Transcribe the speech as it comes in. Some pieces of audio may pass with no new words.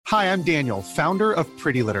Hi, I'm Daniel, founder of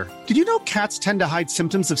Pretty Litter. Did you know cats tend to hide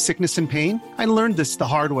symptoms of sickness and pain? I learned this the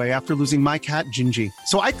hard way after losing my cat, Gingy.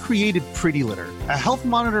 So I created Pretty Litter, a health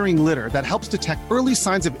monitoring litter that helps detect early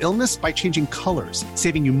signs of illness by changing colors,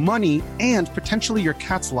 saving you money and potentially your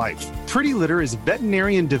cat's life. Pretty Litter is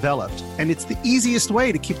veterinarian developed, and it's the easiest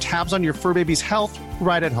way to keep tabs on your fur baby's health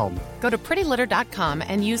right at home. Go to prettylitter.com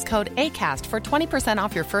and use code ACAST for 20%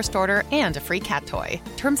 off your first order and a free cat toy.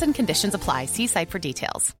 Terms and conditions apply. See site for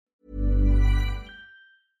details.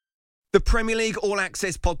 The Premier League All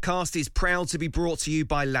Access podcast is proud to be brought to you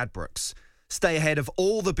by Ladbrokes. Stay ahead of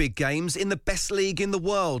all the big games in the best league in the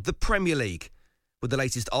world, the Premier League. With the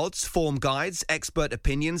latest odds, form guides, expert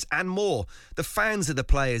opinions and more, the fans are the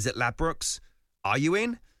players at Ladbrokes. Are you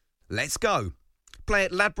in? Let's go. Play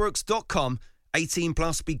at ladbrokes.com, 18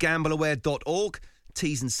 plus, begambleaware.org.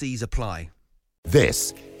 T's and C's apply.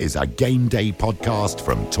 This is a Game Day podcast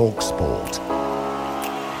from TalkSport.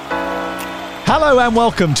 Hello and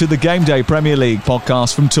welcome to the Game Day Premier League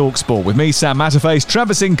podcast from TalkSport with me, Sam Matterface,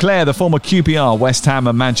 Trevor Sinclair, the former QPR, West Ham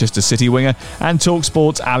and Manchester City winger, and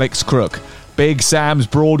TalkSport's Alex Crook. Big Sam's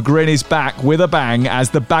broad grin is back with a bang as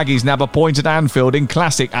the Baggies nab a point at Anfield in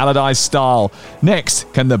classic Allardyce style.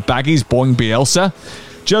 Next, can the Baggies boing Bielsa?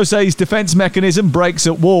 Jose's defence mechanism breaks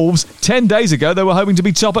at Wolves. 10 days ago, they were hoping to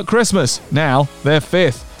be top at Christmas. Now, they're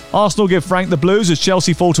fifth. Arsenal give Frank the blues as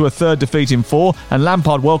Chelsea fall to a third defeat in 4, and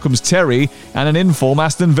Lampard welcomes Terry and an in-form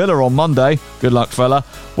Aston Villa on Monday. Good luck, fella.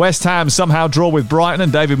 West Ham somehow draw with Brighton,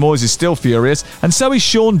 and David Moyes is still furious, and so is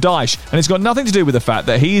Sean Dyche, and it's got nothing to do with the fact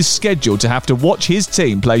that he is scheduled to have to watch his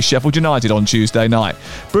team play Sheffield United on Tuesday night.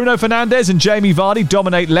 Bruno Fernandes and Jamie Vardy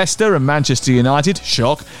dominate Leicester and Manchester United,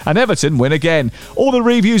 shock, and Everton win again. All the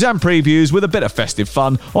reviews and previews with a bit of festive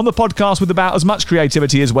fun on the podcast with about as much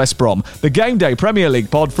creativity as West Brom, the Game Day Premier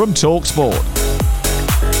League pod from TalkSport.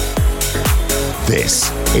 This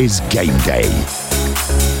is Game Day.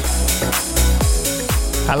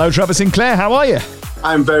 Hello, Trevor Sinclair. How are you?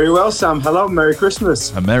 I'm very well, Sam. Hello, Merry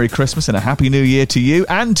Christmas. A Merry Christmas and a Happy New Year to you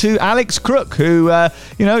and to Alex Crook, who,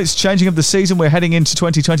 it's changing of the season. We're heading into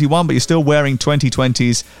 2021, but you're still wearing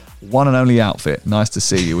 2020's one and only outfit. Nice to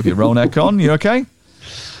see you with your roll neck on. You okay?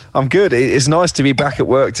 I'm good. It's nice to be back at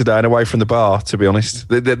work today and away from the bar, to be honest.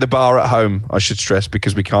 The bar at home, I should stress,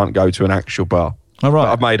 because we can't go to an actual bar. All right.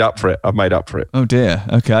 But I've made up for it. Oh, dear.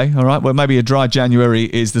 Okay. All right. Well, maybe a dry January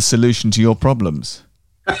is the solution to your problems.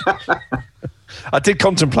 I did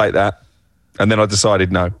contemplate that, and then I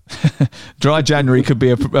decided no. Dry January could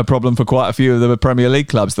be a problem for quite a few of the Premier League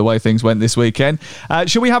clubs, the way things went this weekend.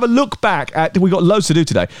 Shall we have a look back at, we've got loads to do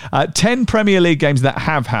today, 10 Premier League games that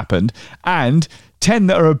have happened and 10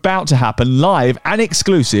 that are about to happen live and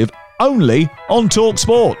exclusive only on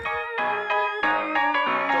TalkSport.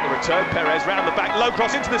 On the return, Perez round the back, low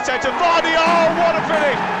cross into the centre, Vardy, oh what a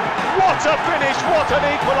finish! What a finish, what an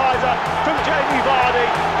equaliser from Jamie Vardy.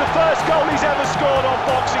 The first goal he's ever scored on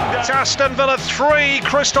Boxing Day. Aston Villa 3,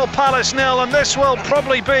 Crystal Palace 0, and this will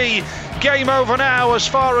probably be game over now as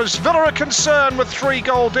far as Villa are concerned with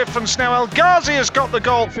 3-goal difference now. El Ghazi has got the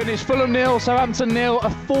goal. Finished Fulham 0, Southampton 0, a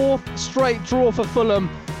fourth straight draw for Fulham,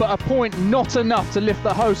 but a point not enough to lift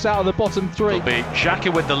the hosts out of the bottom three. It'll be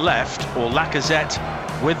Xhaka with the left or Lacazette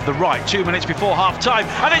with the right. 2 minutes before half-time,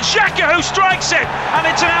 and it's Xhaka who strikes it, and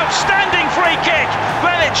it's an outstanding free kick.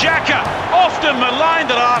 Granit Xhaka, often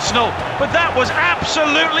maligned at Arsenal, but that was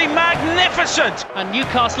absolutely magnificent. And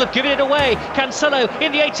Newcastle have given it away. Cancelo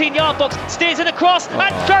in the 18-yard box, steers it across,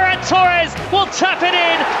 and Ferran Torres will tap it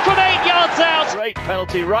in from 8 yards out. Great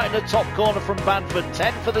penalty right in the top corner from Bamford.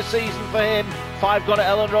 10 for the season for him. 5 gone at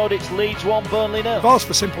Ellen Road. It's Leeds 1, Burnley 0. I've asked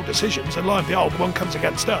for simple decisions, and lo and behold, one comes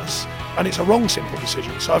against us, and it's a wrong simple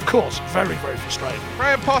decision. So, of course, very, very frustrating.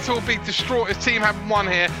 Graham Potter will be distraught his team haven't won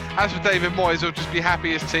here. As for David Moyes, he'll just be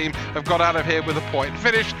happy his team have got out of here with a point.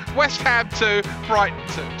 Finished West Ham 2, Brighton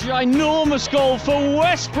 2. Ginormous goal for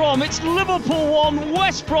West Brom. It's Liverpool 1,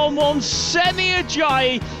 West Brom 1. Semi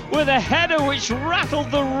Ajayi with a header which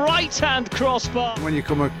rattled the right-hand crossbar. When you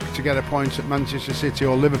come to get a point at Manchester City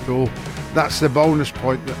or Liverpool, that's the bonus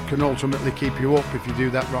point that can ultimately keep you up if you do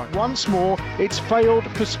that right. Once more, it's failed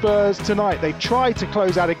for Spurs tonight. They tried to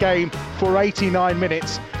close out a game for 89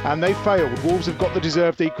 minutes and they failed. Wolves have got the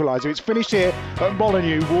deserved equaliser. It's finished here at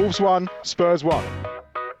Molineux. Wolves 1, Spurs 1.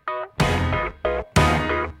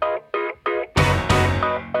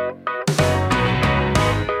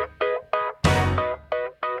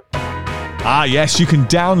 Yes, you can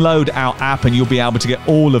download our app and you'll be able to get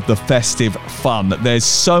all of the festive fun. There's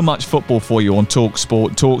so much football for you on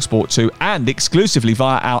TalkSport, TalkSport 2, and exclusively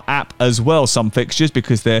via our app as well. Some fixtures,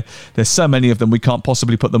 because there's so many of them, we can't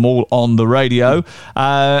possibly put them all on the radio.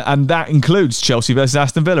 And that includes Chelsea versus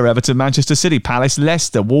Aston Villa, Everton, Manchester City, Palace,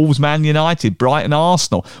 Leicester, Wolves, Man United, Brighton,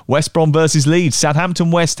 Arsenal, West Brom versus Leeds,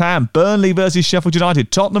 Southampton, West Ham, Burnley versus Sheffield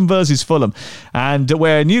United, Tottenham versus Fulham. And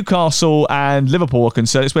where Newcastle and Liverpool are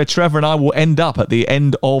concerned, it's where Trevor and I will end up at the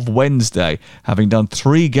end of Wednesday, having done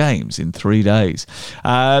 3 games in 3 days.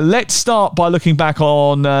 Let's start by looking back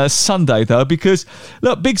on Sunday, though, because,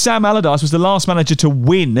 look, Big Sam Allardyce was the last manager to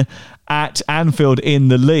win at Anfield in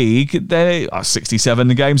the league. They are 67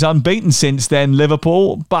 games unbeaten since then,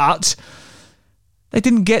 Liverpool, but they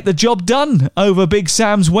didn't get the job done over Big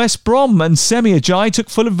Sam's West Brom, and Semi Ajayi took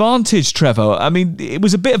full advantage, Trevor. I mean, it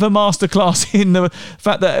was a bit of a masterclass in the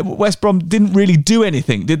fact that West Brom didn't really do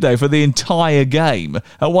anything, did they, for the entire game?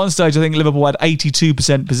 At one stage, I think Liverpool had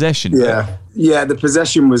 82% possession. Yeah, the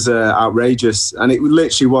possession was outrageous, and it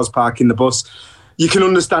literally was parking the bus. You can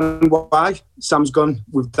understand why Sam's gone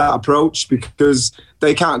with that approach, because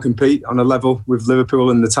they can't compete on a level with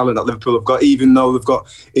Liverpool and the talent that Liverpool have got, even though they've got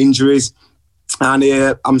injuries. And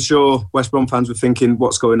I'm sure West Brom fans were thinking,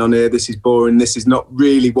 what's going on here? This is boring. This is not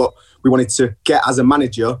really what we wanted to get as a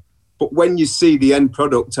manager. But when you see the end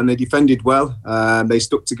product, and they defended well, they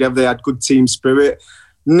stuck together, they had good team spirit,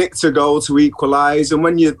 nicked a goal to equalise. And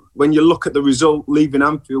when you look at the result, leaving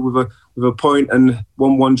Anfield with a point and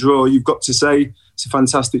 1-1 draw, you've got to say it's a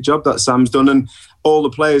fantastic job that Sam's done. And all the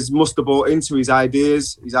players must have bought into his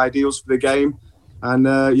ideas, his ideals for the game. And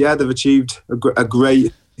they've achieved a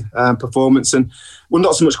great performance, and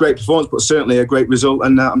not so much great performance, but certainly a great result,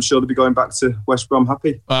 and I'm sure they'll be going back to West Brom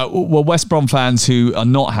happy. Well, West Brom fans who are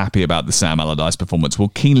not happy about the Sam Allardyce performance will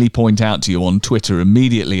keenly point out to you on Twitter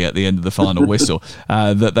immediately at the end of the final whistle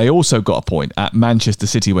that they also got a point at Manchester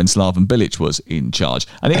City when Slaven Bilic was in charge.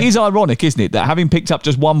 And it is ironic, isn't it, that having picked up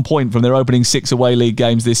just 1 point from their opening 6 away league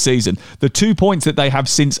games this season, the 2 points that they have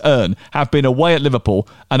since earned have been away at Liverpool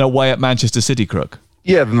and away at Manchester City, Crook.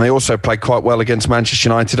 Yeah, then they also played quite well against Manchester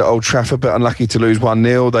United at Old Trafford, but unlucky to lose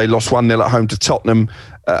 1-0. They lost 1-0 at home to Tottenham.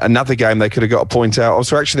 Another game they could have got a point out of.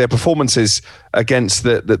 So actually their performances against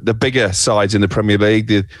the bigger sides in the Premier League,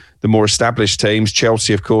 the more established teams,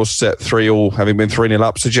 Chelsea, of course, at 3-3, having been 3-0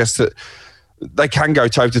 up, suggests that they can go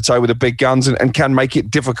toe-to-toe with the big guns and can make it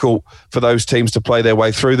difficult for those teams to play their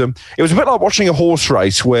way through them. It was a bit like watching a horse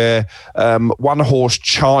race where one horse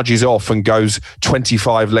charges off and goes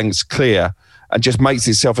 25 lengths clear and just makes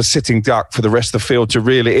itself a sitting duck for the rest of the field to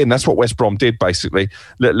reel it in. That's what West Brom did, basically.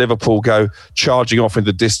 Let Liverpool go charging off in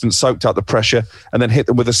the distance, soaked up the pressure, and then hit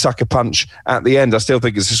them with a sucker punch at the end. I still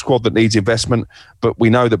think it's a squad that needs investment, but we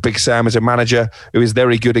know that Big Sam is a manager who is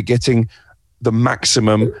very good at getting the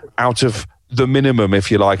maximum out of the minimum,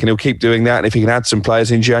 if you like, and he'll keep doing that. And if he can add some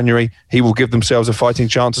players in January, he will give themselves a fighting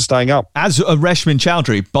chance of staying up. As Reshman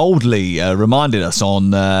Chowdhury boldly reminded us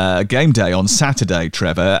on game day on Saturday,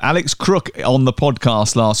 Trevor, Alex Crook on the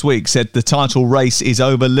podcast last week said the title race is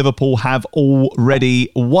over. Liverpool have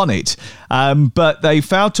already won it. But they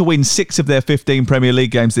failed to win 6 of their 15 Premier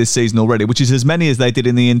League games this season already, which is as many as they did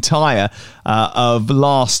in the entire of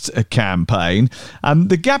last campaign.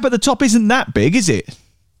 The gap at the top isn't that big, is it?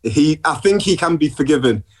 I think he can be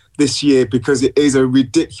forgiven this year because it is a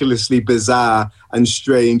ridiculously bizarre and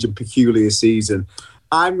strange and peculiar season.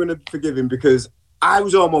 I'm going to forgive him because I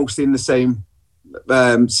was almost in the same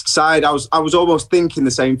side. I was almost thinking the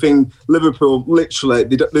same thing. Liverpool, literally,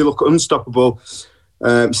 they look unstoppable.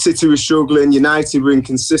 City was struggling. United were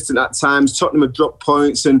inconsistent at times. Tottenham had dropped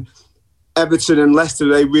points, and Everton and Leicester,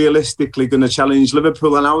 are they realistically going to challenge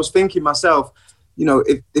Liverpool? And I was thinking myself, you know,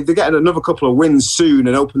 if they're getting another couple of wins soon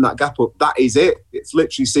and open that gap up, that is it. It's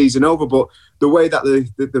literally season over. But the way that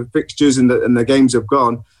the fixtures and the games have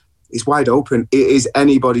gone, it's wide open. It is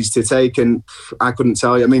anybody's to take, and I couldn't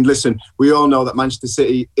tell you. I mean, listen, we all know that Manchester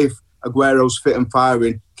City, if Aguero's fit and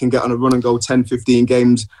firing, can get on a run and go 10, 15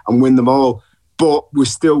 games and win them all. But we're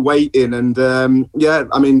still waiting. And, I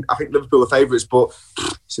mean, I think Liverpool are favourites, but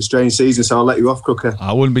it's a strange season, so I'll let you off, Crooker.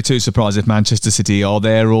 I wouldn't be too surprised if Manchester City are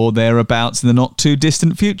there or thereabouts in the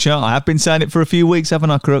not-too-distant future. I have been saying it for a few weeks, haven't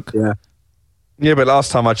I, Crook? Yeah, but last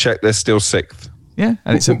time I checked, they're still 6th. Yeah,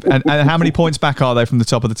 and and how many points back are they from the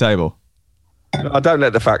top of the table? I don't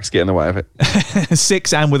let the facts get in the way of it.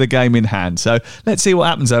 6 and with a game in hand. So let's see what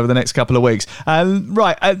happens over the next couple of weeks.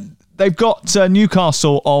 they've got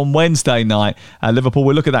Newcastle on Wednesday night. Liverpool,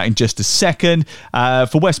 we'll look at that in just a second.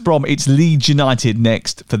 For West Brom, it's Leeds United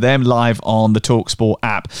next for them, live on the TalkSport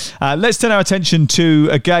app. Let's turn our attention to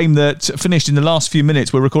a game that finished in the last few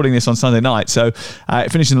minutes. We're recording this on Sunday night, so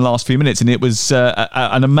it finished in the last few minutes, and it was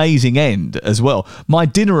an amazing end as well. My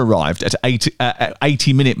dinner arrived at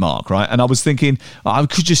 80-minute mark, right? And I was thinking, I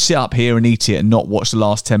could just sit up here and eat it and not watch the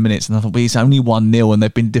last 10 minutes. And I thought, well, it's only 1-0 and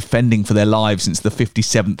they've been defending for their lives since the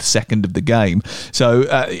 57th second of the game. So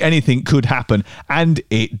anything could happen. And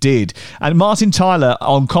it did. And Martin Tyler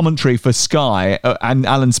on commentary for Sky and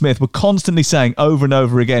Alan Smith were constantly saying over and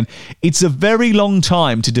over again, it's a very long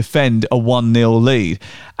time to defend a 1-0 lead.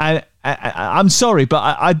 And I'm sorry, but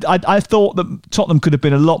I thought that Tottenham could have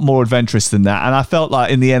been a lot more adventurous than that. And I felt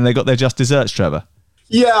like in the end they got their just desserts, Trevor.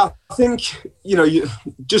 Yeah, I think, you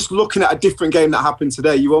just looking at a different game that happened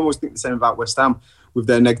today, you almost think the same about West Ham with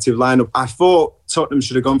their negative lineup. I thought Tottenham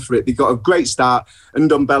should have gone for it. They got a great start.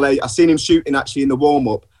 Ndombele, I seen him shooting actually in the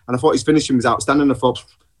warm-up, and I thought his finishing was outstanding. I thought,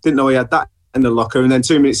 didn't know he had that in the locker. And then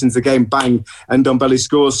 2 minutes into the game, bang, Ndombele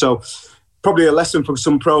scores. So probably a lesson for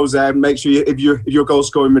some pros there. Make sure if you're a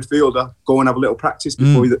goal-scoring midfielder, go and have a little practice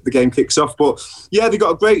before the game kicks off. But yeah, they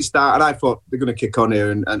got a great start, and I thought they're going to kick on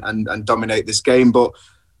here and dominate this game. But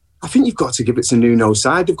I think you've got to give it to Nuno's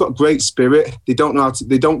side. They've got great spirit. They don't know how to.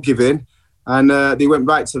 They don't give in, and they went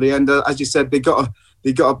right to the end. As you said, they got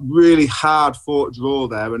a really hard-fought draw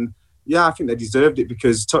there, and yeah, I think they deserved it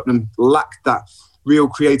because Tottenham lacked that real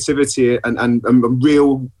creativity and a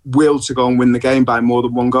real will to go and win the game by more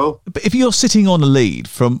than one goal. But if you're sitting on a lead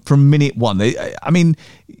from minute one, I mean,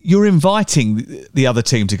 you're inviting the other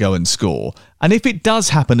team to go and score. And if it does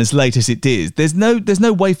happen as late as it did, there's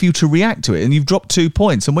no way for you to react to it. And you've dropped 2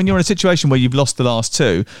 points. And when you're in a situation where you've lost the last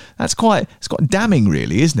two, it's quite damning,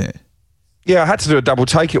 really, isn't it? Yeah, I had to do a double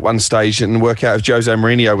take at one stage and work out if Jose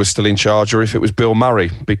Mourinho was still in charge or if it was Bill Murray,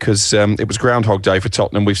 because it was Groundhog Day for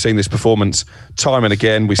Tottenham. We've seen this performance time and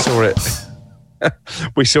again. We saw it.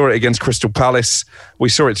 We saw it against Crystal Palace. We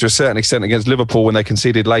saw it to a certain extent against Liverpool when they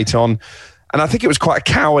conceded late on. And I think it was quite a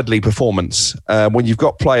cowardly performance when you've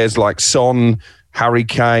got players like Son, Harry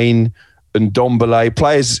Kane, and Ndombele,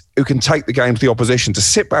 players who can take the game to the opposition, to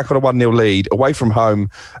sit back on a 1-0 lead away from home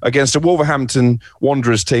against a Wolverhampton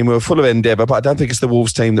Wanderers team who are full of endeavour, but I don't think it's the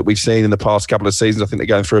Wolves team that we've seen in the past couple of seasons. I think they're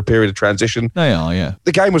going through a period of transition. They are, yeah.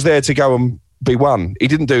 The game was there to go and be won. He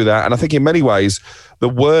didn't do that, and I think in many ways the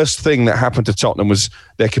worst thing that happened to Tottenham was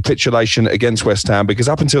their capitulation against West Ham, because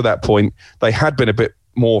up until that point they had been a bit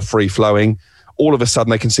more free-flowing. All of a sudden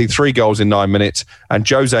they concede 3 goals in 9 minutes, and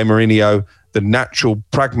Jose Mourinho, the natural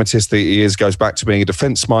pragmatist that he is, goes back to being a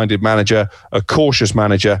defence-minded manager, a cautious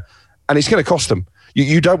manager, and it's going to cost them.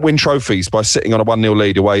 You don't win trophies by sitting on a 1-0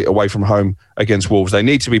 lead away from home against Wolves. They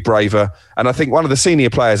need to be braver, and I think one of the senior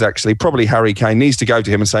players, actually, probably Harry Kane, needs to go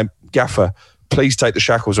to him and say, Gaffer, please take the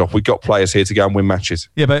shackles off. We've got players here to go and win matches.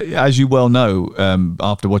 Yeah, but as you well know,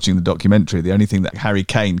 after watching the documentary, the only thing that Harry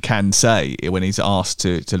Kane can say when he's asked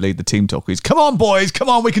to lead the team talk is, come on, boys, come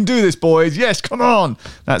on, we can do this, boys. Yes, come on.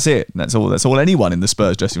 That's it. That's all anyone in the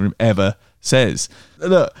Spurs dressing room ever says.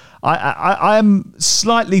 Look, I am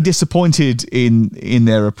slightly disappointed in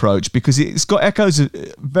their approach, because it's got echoes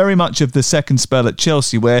very much of the second spell at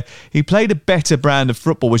Chelsea, where he played a better brand of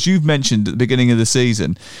football, as you've mentioned at the beginning of the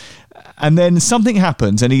season. And then something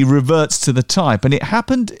happens and he reverts to the type. And it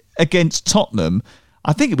happened against Tottenham,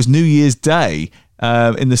 I think it was New Year's Day,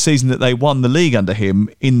 in the season that they won the league under him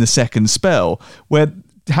in the second spell, where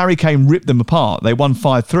Harry Kane ripped them apart. They won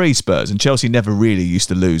 5-3 Spurs, and Chelsea never really used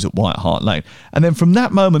to lose at White Hart Lane. And then from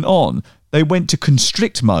that moment on, they went to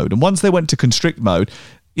constrict mode. And once they went to constrict mode,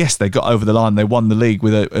 yes, they got over the line. They won the league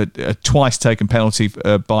with a twice taken penalty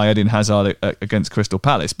by Eden Hazard against Crystal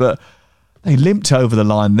Palace. But they limped over the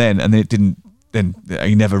line then, and it didn't. Then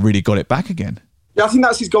he never really got it back again. Yeah, I think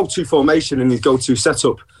that's his go-to formation and his go-to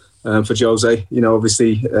setup for Jose.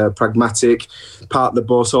 Obviously pragmatic, part of the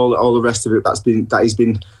bus, all the rest of it that he's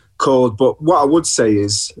been called. But what I would say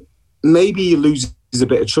is maybe he loses a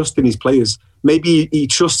bit of trust in his players. Maybe he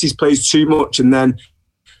trusts his players too much, and then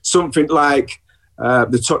something like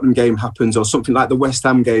the Tottenham game happens, or something like the West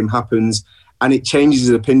Ham game happens, and it changes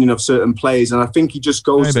his opinion of certain players. And I think he just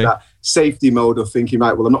goes to that safety mode of thinking,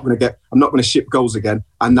 right, well, I'm not going to ship goals again.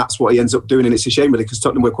 And that's what he ends up doing. And it's a shame, really, because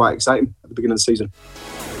Tottenham were quite exciting at the beginning of the season.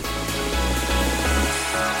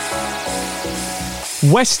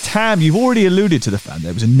 West Ham, you've already alluded to the fact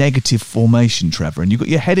there was a negative formation, Trevor, and you've got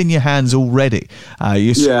your head in your hands already. I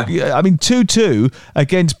mean, 2-2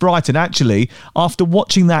 against Brighton, actually, after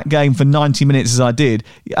watching that game for 90 minutes as I did,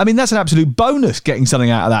 I mean, that's an absolute bonus getting something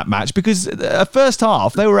out of that match, because first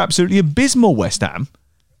half, they were absolutely abysmal, West Ham.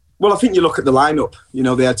 Well, I think you look at the lineup. You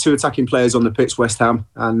know, they had 2 attacking players on the pitch, West Ham,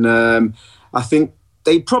 and I think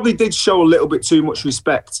they probably did show a little bit too much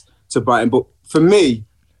respect to Brighton. But for me,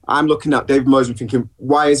 I'm looking at David Moyes and thinking,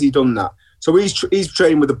 why has he done that? So he's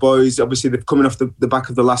training with the boys. Obviously, they're coming off the back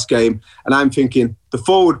of the last game, and I'm thinking the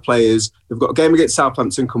forward players, they've got a game against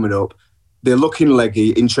Southampton coming up. They're looking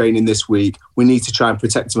leggy in training this week. We need to try and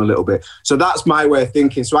protect them a little bit. So that's my way of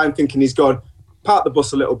thinking. So I'm thinking he's gone, park the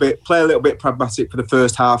bus a little bit, play a little bit pragmatic for the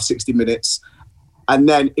first half, 60 minutes. And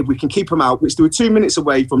then if we can keep them out, which they were 2 minutes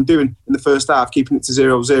away from doing in the first half, keeping it to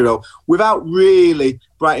 0-0, without really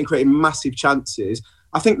Brighton creating massive chances,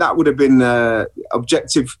 I think that would have been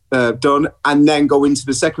objective done, and then go into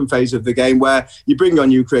the second phase of the game where you bring on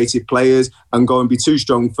new creative players and go and be too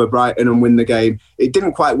strong for Brighton and win the game. It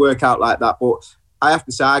didn't quite work out like that, but I have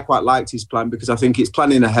to say I quite liked his plan, because I think it's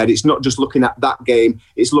planning ahead. It's not just looking at that game.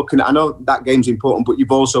 It's looking at, I know that game's important, but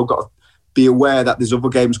you've also got to be aware that there's other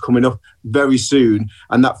games coming up very soon,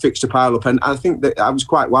 and that fixture pile up. And I think that I was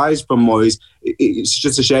quite wise from Moyes. It's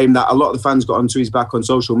just a shame that a lot of the fans got onto his back on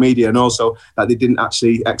social media, and also that they didn't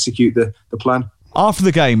actually execute the plan. After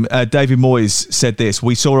the game, David Moyes said this: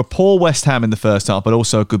 "We saw a poor West Ham in the first half, but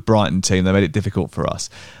also a good Brighton team. They made it difficult for us.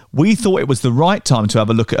 We thought it was the right time to have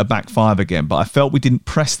a look at a back 5 again, but I felt we didn't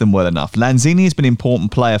press them well enough. Lanzini has been an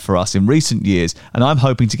important player for us in recent years, and I'm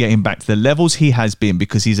hoping to get him back to the levels he has been,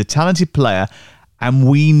 because he's a talented player and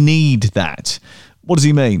we need that." What does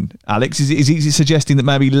he mean, Alex? Is he suggesting that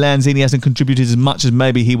maybe Lanzini hasn't contributed as much as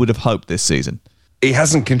maybe he would have hoped this season? He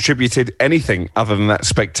hasn't contributed anything other than that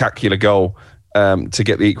spectacular goal to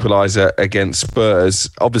get the equaliser against Spurs.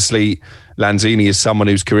 Obviously, Lanzini is someone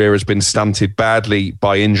whose career has been stunted badly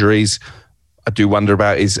by injuries. I do wonder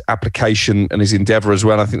about his application and his endeavour as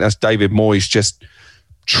well. I think that's David Moyes just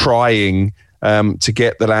trying to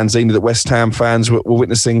get the Lanzini that West Ham fans were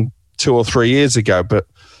witnessing 2 or 3 years ago. But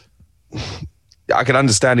I can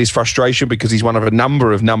understand his frustration, because he's one of a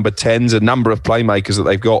number of number 10s, a number of playmakers that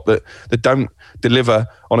they've got that don't deliver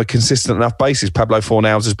on a consistent enough basis. Pablo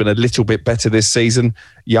Fornals has been a little bit better this season.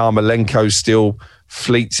 Yarmolenko still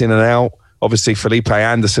fleets in and out. Obviously, Felipe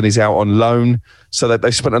Anderson is out on loan. So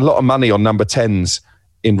they've spent a lot of money on number 10s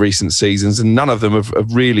in recent seasons, and none of them have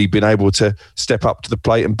really been able to step up to the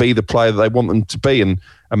plate and be the player that they want them to be. And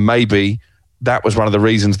maybe that was one of the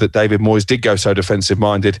reasons that David Moyes did go so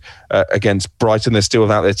defensive-minded against Brighton. They're still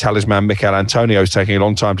without their talisman, Mikel Antonio, who's taking a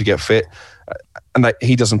long time to get fit. And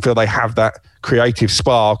he doesn't feel they have that creative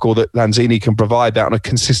spark, or that Lanzini can provide that on a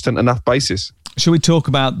consistent enough basis. Shall we talk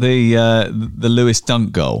about the Lewis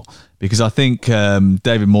Dunk goal? Because I think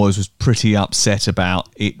David Moyes was pretty upset about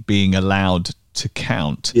it being allowed to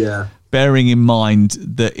count. Yeah. Bearing in mind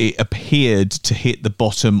that it appeared to hit the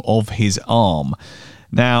bottom of his arm.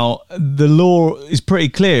 Now, the law is pretty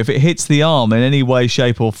clear. If it hits the arm in any way,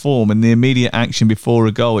 shape or form in the immediate action before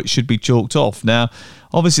a goal, it should be chalked off. Now,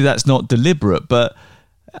 obviously that's not deliberate, but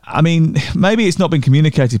I mean, maybe it's not been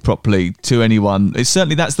communicated properly to anyone. That's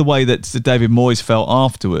the way that David Moyes felt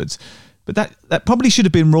afterwards. But that probably should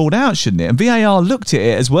have been ruled out, shouldn't it? And VAR looked at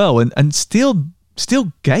it as well and still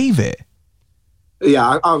gave it.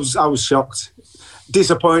 Yeah, I was shocked.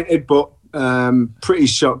 Disappointed, but pretty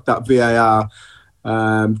shocked that VAR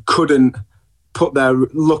couldn't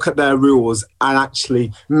look at their rules and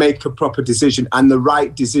actually make a proper decision, and the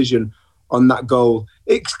right decision on that goal.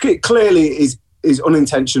 It clearly is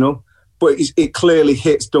unintentional, but it clearly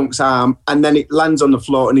hits Dunk's arm, and then it lands on the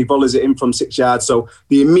floor and he volleys it in from 6 yards. So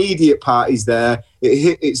the immediate part is there.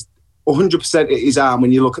 It's 100% at his arm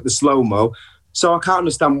when you look at the slow-mo. So I can't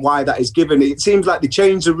understand why that is given. It seems like they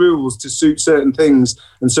changed the rules to suit certain things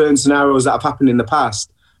and certain scenarios that have happened in the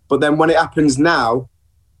past. But then when it happens now,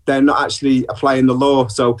 they're not actually applying the law.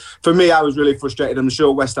 So for me, I was really frustrated. I'm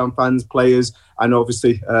sure West Ham fans, players, and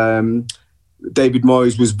obviously David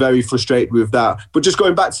Moyes was very frustrated with that. But just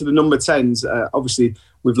going back to the number 10s, obviously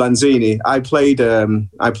with Lanzini, I played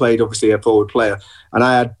obviously a forward player, and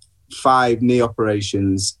I had 5 knee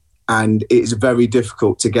operations, and it's very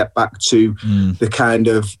difficult to get back to the kind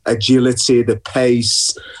of agility, the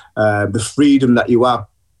pace, the freedom that you have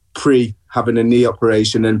pre having a knee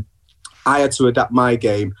operation. And I had to adapt my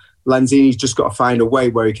game. Lanzini's just got to find a way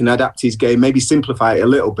where he can adapt his game, maybe simplify it a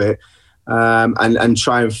little bit, and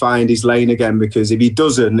try and find his lane again, because if he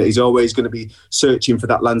doesn't, he's always going to be searching for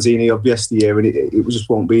that Lanzini of yesteryear, and it just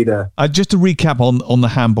won't be there. Just to recap on the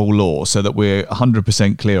handball law so that we're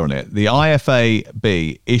 100% clear on it, the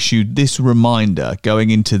IFAB issued this reminder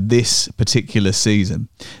going into this particular season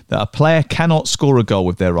that a player cannot score a goal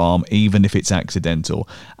with their arm even if it's accidental,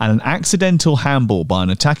 and an accidental handball by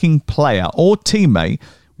an attacking player or teammate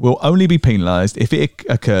will only be penalised if it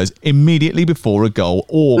occurs immediately before a goal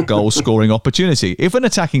or goal-scoring opportunity. If an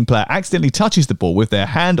attacking player accidentally touches the ball with their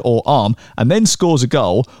hand or arm and then scores a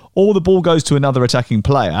goal, or the ball goes to another attacking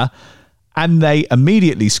player and they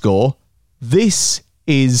immediately score, this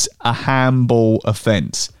is a handball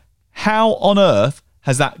offence. How on earth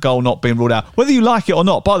has that goal not been ruled out? Whether you like it or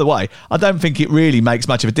not, by the way, I don't think it really makes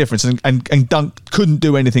much of a difference, and Dunk couldn't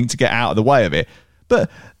do anything to get out of the way of it. But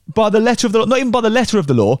by the letter of the law, not even by the letter of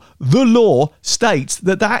the law states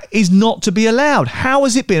that is not to be allowed. How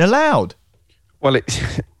has it been allowed? Well,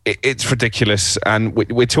 it's ridiculous. And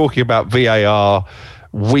we're talking about VAR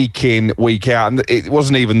week in, week out. And it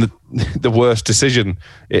wasn't even the worst decision,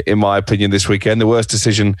 in my opinion, this weekend. The worst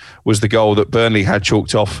decision was the goal that Burnley had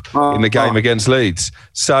chalked off in the game against Leeds.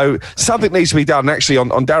 So something needs to be done. Actually, on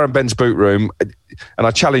Darren Bent's boot room, and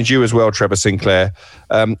I challenge you as well, Trevor Sinclair,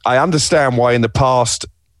 I understand why in the past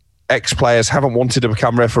ex-players haven't wanted to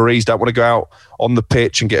become referees, don't want to go out on the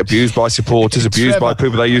pitch and get abused by supporters, abused by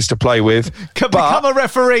people they used to play with. Become a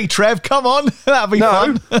referee, Trev, come on. That'll be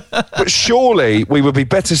fun. But surely we would be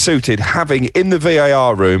better suited having in the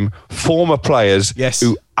VAR room former players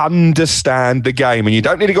who understand the game. And you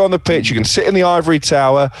don't need to go on the pitch. You can sit in the ivory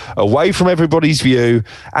tower, away from everybody's view,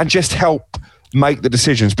 and just help make the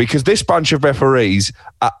decisions, because this bunch of referees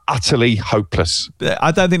are utterly hopeless.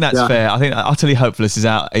 I don't think that's fair. I think utterly hopeless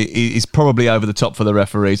is probably over the top for the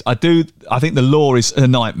referees. I think the law is a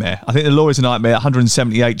nightmare.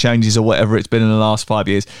 178 changes or whatever it's been in the last 5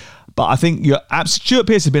 years. But I think Stuart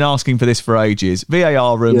Pearce has been asking for this for ages.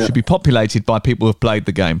 VAR room should be populated by people who've played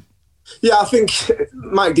the game. Yeah, I think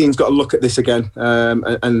Mike Dean's got to look at this again,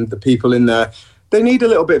 and the people in there. They need a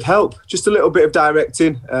little bit of help, just a little bit of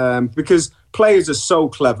directing, because players are so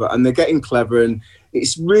clever and they're getting clever, and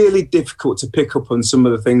it's really difficult to pick up on some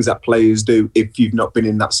of the things that players do if you've not been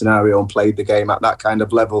in that scenario and played the game at that kind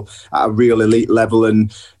of level, at a real elite level.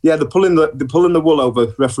 And yeah, they're pulling the wool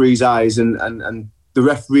over referees' eyes, and the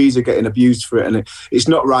referees are getting abused for it, and it's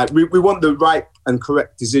not right. We want the right and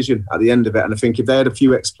correct decision at the end of it, and I think if they had a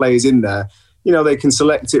few ex-players in there, they can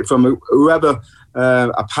select it from whoever,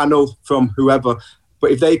 a panel from whoever. But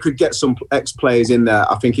if they could get some ex-players in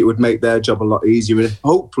there, I think it would make their job a lot easier, and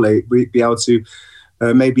hopefully we'd be able to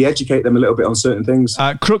maybe educate them a little bit on certain things.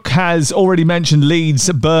 Crook has already mentioned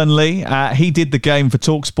Leeds Burnley. He did the game for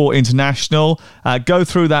TalkSport International. Go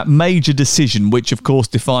through that major decision, which of course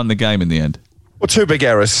defined the game in the end. Well, two big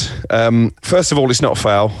errors. First of all, it's not a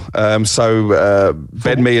foul. So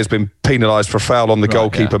Ben Mee has been penalised for a foul on the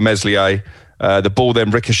goalkeeper, Meslier. The ball then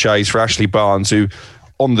ricochets for Ashley Barnes, who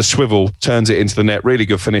on the swivel turns it into the net. Really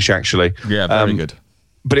good finish, actually. Yeah, very good.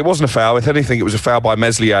 But it wasn't a foul. If anything, it was a foul by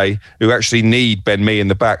Meslier, who actually need Ben Mee in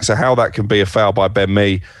the back. So how that can be a foul by Ben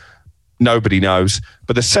Mee, nobody knows.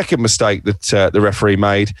 But the second mistake that the referee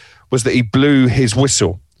made was that he blew his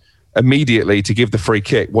whistle immediately to give the free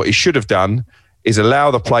kick. What he should have done is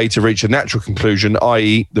allow the play to reach a natural conclusion,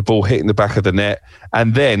 i.e. the ball hitting the back of the net,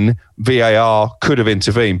 and then VAR could have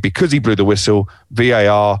intervened. Because he blew the whistle,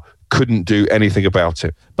 VAR couldn't do anything about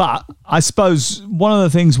it. But I suppose one of the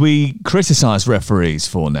things we criticise referees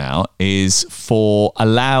for now is for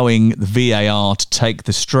allowing the VAR to take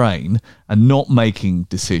the strain and not making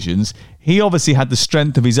decisions. He obviously had the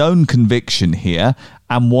strength of his own conviction here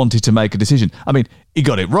and wanted to make a decision. I mean, he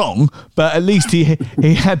got it wrong, but at least he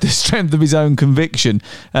had the strength of his own conviction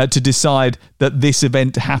to decide that this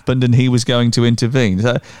event happened and he was going to intervene.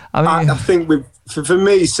 So, I think for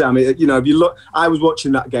me, Sam, if you look, I was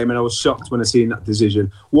watching that game and I was shocked when I seen that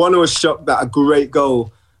decision. One, I was shocked that a great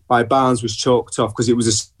goal by Barnes was chalked off because it was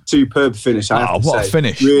a superb finish. I have to what say. a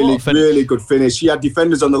finish! Really good finish. He had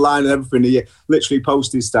defenders on the line and everything. He literally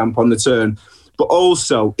posted stamp on the turn. But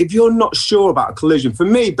also, if you're not sure about a collision, for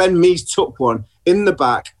me, Ben Mees took one in the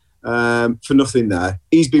back for nothing there.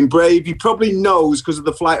 He's been brave. He probably knows because of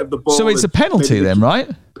the flight of the ball. So it's a penalty then, right?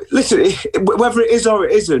 Listen, whether it is or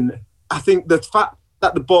it isn't, I think the fact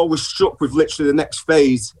that the ball was struck with literally the next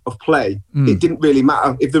phase of play, it didn't really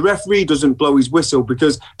matter. If the referee doesn't blow his whistle,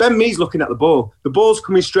 because Ben Mee's looking at the ball's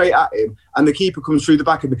coming straight at him and the keeper comes through the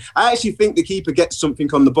back of him. I actually think the keeper gets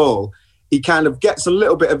something on the ball. He kind of gets a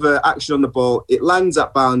little bit of action on the ball. It lands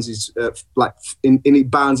at Barnes's, in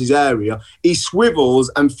Barnes's area. He swivels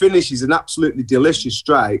and finishes an absolutely delicious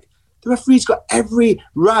strike. The referee's got every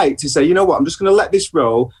right to say, you know what, I'm just going to let this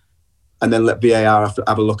roll and then let VAR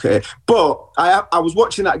have a look at it. But I was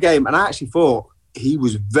watching that game and I actually thought he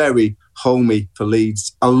was very homey for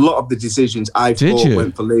Leeds. A lot of the decisions I thought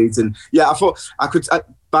went for Leeds. And yeah, I thought I could...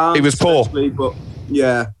 Barnes, he was poor. But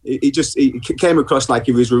Yeah, he came across like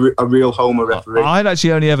he was a real homer referee. I'd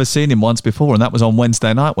actually only ever seen him once before, and that was on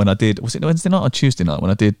Wednesday night when I did. Was it Wednesday night or Tuesday night when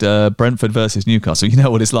I did Brentford versus Newcastle? You know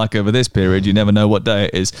what it's like over this period. You never know what day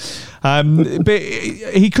it is. But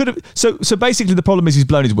he could have. So basically, the problem is he's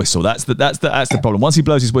blown his whistle. That's the problem. Once he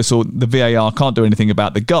blows his whistle, the VAR can't do anything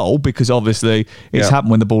about the goal because obviously it's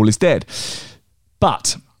happened when the ball is dead.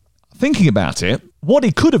 But thinking about it, what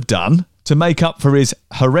he could have done to make up for his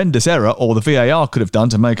horrendous error, or the VAR could have done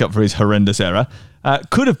to make up for his horrendous error,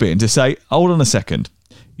 could have been to say, hold on a second,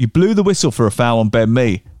 you blew the whistle for a foul on Ben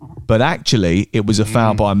Mee, but actually it was a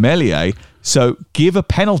foul by Meslier, so give a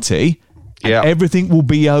penalty and everything will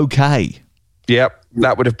be okay. Yep,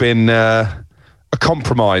 that would have been a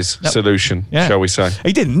compromise solution, shall we say.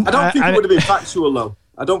 He didn't. I don't think it would have been factual, though.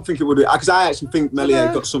 I don't think it would have, because I actually think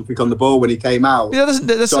Meslier got something on the ball when he came out. Yeah,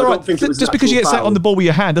 that's all right. Just because you get set on the ball with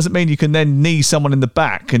your hand doesn't mean you can then knee someone in the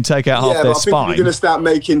back and take out half their spine. I think you're going to start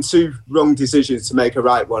making two wrong decisions to make a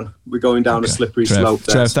right one. We're going down a slippery slope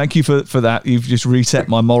there. Trev, thank you for that. You've just reset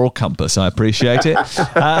my moral compass. I appreciate it.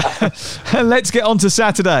 Let's get on to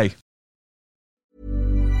Saturday.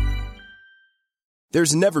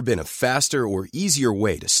 There's never been a faster or easier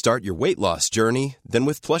way to start your weight loss journey than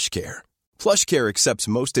with PlushCare. PlushCare accepts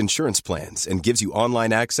most insurance plans and gives you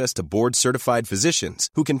online access to board-certified physicians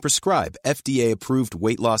who can prescribe FDA-approved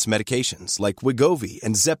weight loss medications like Wegovy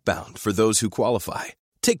and Zepbound for those who qualify.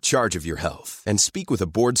 Take charge of your health and speak with a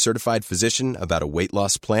board-certified physician about a weight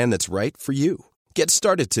loss plan that's right for you. Get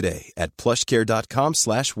started today at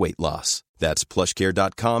plushcare.com/weightloss. That's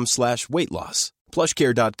plushcare.com/weightloss.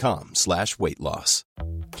 plushcare.com/weightloss.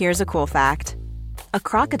 Here's a cool fact. A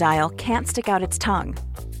crocodile can't stick out its tongue.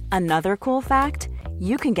 Another cool fact,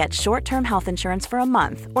 you can get short-term health insurance for a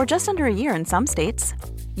month or just under a year in some states.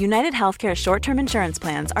 United Healthcare short-term insurance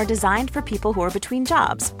plans are designed for people who are between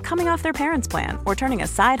jobs, coming off their parents' plan, or turning a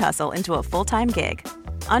side hustle into a full-time gig.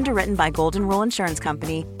 Underwritten by Golden Rule Insurance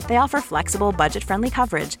Company, they offer flexible, budget-friendly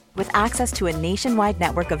coverage with access to a nationwide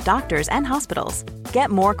network of doctors and hospitals.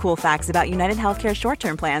 Get more cool facts about United Healthcare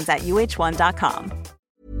short-term plans at uh1.com.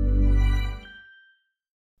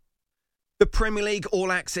 The Premier League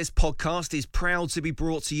All Access podcast is proud to be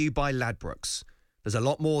brought to you by Ladbrokes. There's a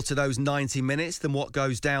lot more to those 90 minutes than what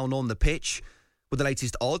goes down on the pitch. With the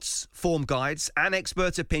latest odds, form guides and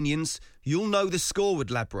expert opinions, you'll know the score with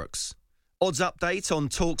Ladbrokes. Odds update on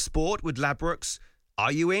Talk Sport with Ladbrokes.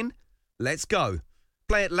 Are you in? Let's go.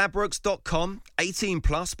 Play at ladbrokes.com, 18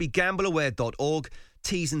 plus, begambleaware.org.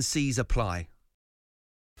 T's and C's apply.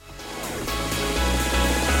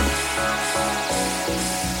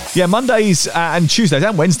 Yeah, Mondays and Tuesdays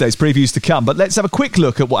and Wednesdays previews to come, but let's have a quick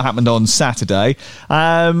look at what happened on Saturday.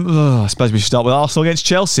 I suppose we should start with Arsenal against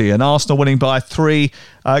Chelsea, and Arsenal winning by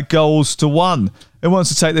 3-1. Who wants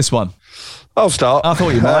to take this one? I'll start. I thought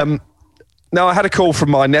you might. No, I had a call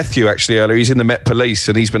from my nephew actually earlier. He's in the Met Police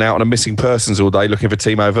and he's been out on a missing persons all day looking for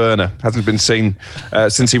Timo Werner. Hasn't been seen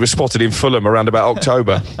since he was spotted in Fulham around about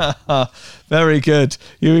October. Very good.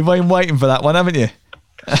 You've been waiting for that one, haven't you?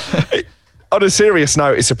 On a serious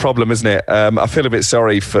note, it's a problem, isn't it? I feel a bit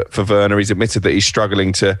sorry for Werner. He's admitted that he's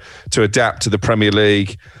struggling to adapt to the Premier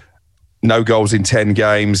League. No goals in 10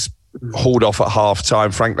 games, hauled off at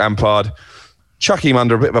half-time. Frank Lampard chuck him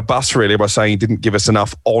under a bit of a bus, really, by saying he didn't give us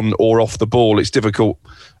enough on or off the ball. It's difficult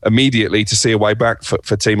immediately to see a way back for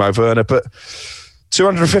Timo Werner. But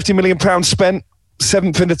 £250 million spent,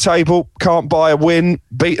 7th in the table, can't buy a win,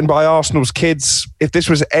 beaten by Arsenal's kids. If this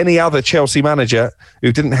was any other Chelsea manager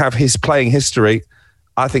who didn't have his playing history,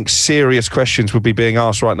 I think serious questions would be being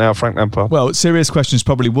asked right now, Frank Lampard. Well, serious questions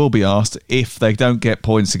probably will be asked if they don't get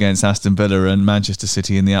points against Aston Villa and Manchester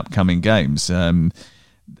City in the upcoming games. And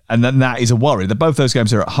then that is a worry. Both those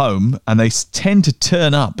games are at home and they tend to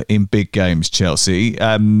turn up in big games, Chelsea.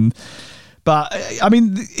 But, I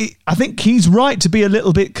mean, I think he's right to be a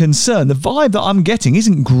little bit concerned. The vibe that I'm getting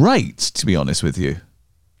isn't great, to be honest with you.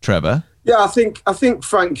 Trevor? Yeah, I think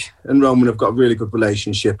Frank and Roman have got a really good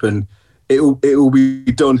relationship, and it will be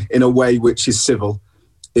done in a way which is civil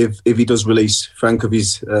if he does release Frank of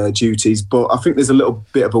his duties. But I think there's a little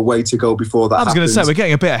bit of a way to go before that happens. I was going to say, we're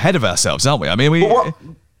getting a bit ahead of ourselves, aren't we? I mean,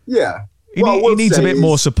 yeah. He needs a bit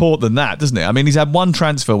more support than that, doesn't he? I mean, he's had one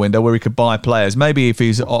transfer window where he could buy players. Maybe if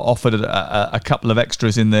he's offered a couple of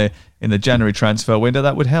extras in the January transfer window,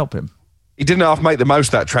 that would help him. He didn't half make the most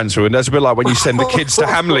of that transfer window. It's a bit like when you send the kids to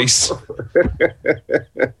Hamleys.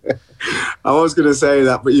 I was going to say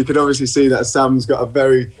that, but you can obviously see that Sam's got a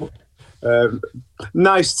very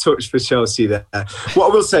nice touch for Chelsea there.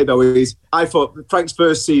 What I will say, though, is I thought Frank's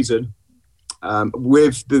first season,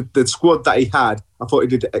 with the squad that he had, I thought he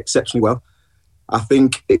did exceptionally well. I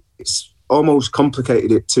think it's almost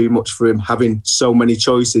complicated it too much for him, having so many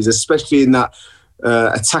choices, especially in that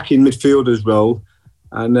attacking midfielder's role.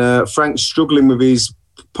 And Frank's struggling with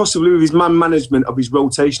possibly with his man management of his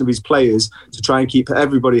rotation of his players to try and keep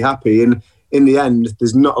everybody happy. And in the end,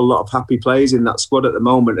 there's not a lot of happy players in that squad at the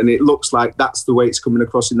moment. And it looks like that's the way it's coming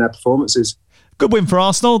across in their performances. Good win for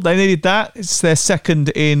Arsenal. They needed that. It's their second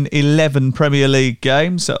in 11 Premier League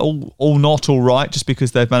games. All not all right, just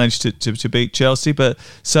because they've managed to beat Chelsea. But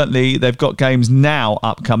certainly they've got games now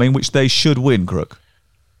upcoming, which they should win, Crook.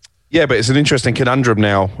 Yeah, but it's an interesting conundrum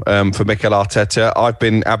now for Mikel Arteta. I've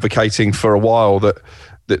been advocating for a while that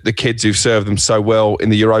the kids who've served them so well in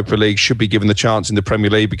the Europa League should be given the chance in the Premier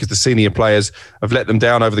League, because the senior players have let them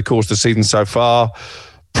down over the course of the season so far.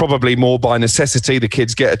 Probably more by necessity. The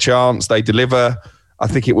kids get a chance, they deliver. I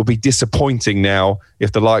think it would be disappointing now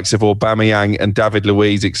if the likes of Aubameyang and David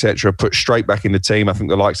Luiz, etc., put straight back in the team. I think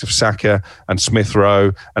the likes of Saka and Smith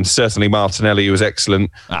Rowe and certainly Martinelli, who was excellent,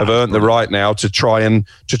 have earned the right now to try and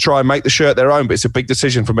make the shirt their own. But it's a big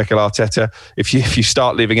decision for Mikel Arteta. If you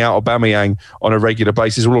start leaving out Aubameyang on a regular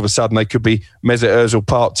basis, all of a sudden they could be Mesut Ozil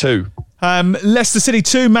Part 2. Leicester City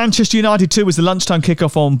 2, Manchester United 2 was the lunchtime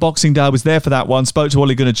kickoff on Boxing Day. I was there for that one. Spoke to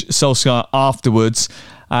Ole Gunnar Solskjaer afterwards.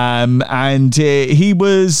 And he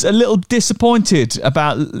was a little disappointed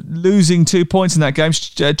about losing 2 points in that game.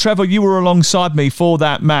 Trevor, you were alongside me for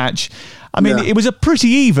that match. I mean, It was a pretty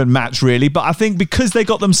even match, really. But I think because they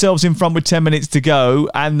got themselves in front with 10 minutes to go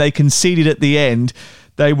and they conceded at the end,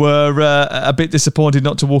 they were a bit disappointed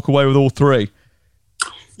not to walk away with all three.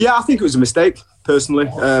 Yeah, I think it was a mistake, personally,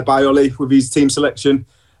 by Ole with his team selection.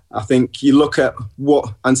 I think you look at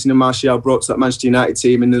what Anthony Martial brought to that Manchester United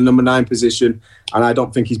team in the number 9 position, and I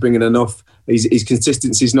don't think he's bringing enough. His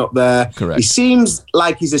consistency's not there. Correct. He seems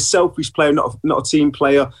like he's a selfish player, not a team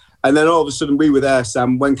player. And then all of a sudden, we were there,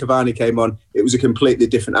 Sam, when Cavani came on, it was a completely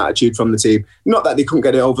different attitude from the team. Not that they couldn't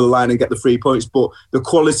get it over the line and get the 3 points, but the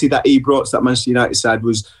quality that he brought to that Manchester United side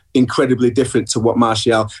was incredibly different to what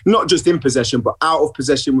Martial, not just in possession, but out of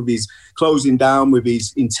possession, with his closing down, with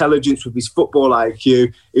his intelligence, with his football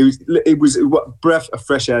IQ. It was a breath of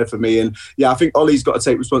fresh air for me. And yeah, I think Ole's got to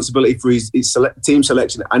take responsibility for his team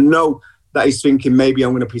selection. I know that he's thinking maybe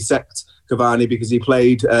I'm going to protect Cavani because he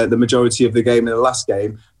played the majority of the game in the last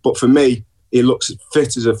game. But for me, he looks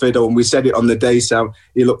fit as a fiddle. And we said it on the day, Sam.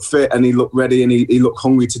 He looked fit and he looked ready and he looked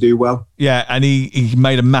hungry to do well. Yeah, and he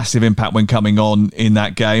made a massive impact when coming on in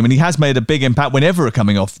that game. And he has made a big impact whenever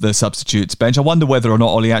coming off the substitutes bench. I wonder whether or not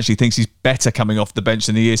Ole actually thinks he's better coming off the bench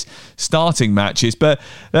than he is starting matches. But,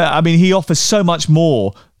 I mean, he offers so much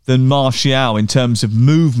more than Martial in terms of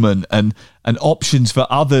movement and options for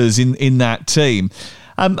others in that team.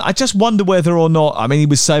 I just wonder whether or not, I mean, he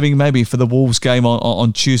was saving maybe for the Wolves game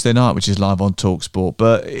on Tuesday night, which is live on TalkSport.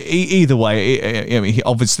 But either way, he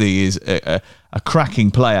obviously is a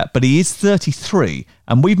cracking player, but he is 33.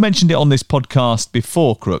 And we've mentioned it on this podcast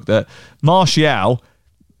before, Crook, that Martial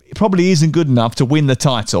probably isn't good enough to win the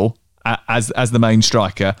title as the main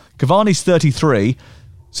striker. Cavani's 33,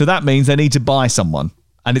 so that means they need to buy someone.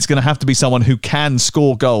 And it's going to have to be someone who can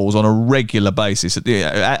score goals on a regular basis at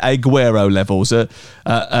Aguero levels. I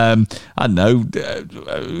don't know,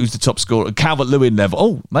 who's the top scorer? Calvert-Lewin level.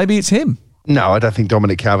 Oh, maybe it's him. No, I don't think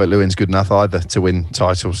Dominic Calvert-Lewin's good enough either to win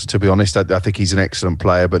titles, to be honest. I think he's an excellent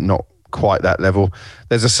player, but not quite that level.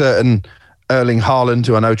 There's a certain Erling Haaland,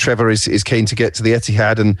 who I know Trevor is keen to get to the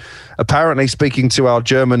Etihad. And apparently, speaking to our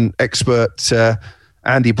German expert,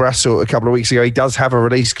 Andy Brassel, a couple of weeks ago, he does have a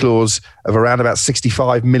release clause of around about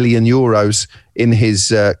 65 million euros in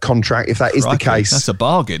his contract. If that is the case, that's a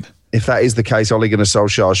bargain. If that is the case, Ole Gunnar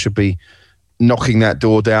Solskjaer should be knocking that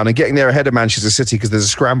door down and getting there ahead of Manchester City, because there's a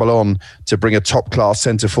scramble on to bring a top-class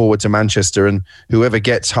centre-forward to Manchester, and whoever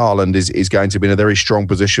gets Haaland is going to be in a very strong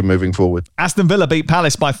position moving forward. Aston Villa beat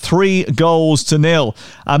Palace by 3-0.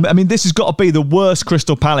 I mean, this has got to be the worst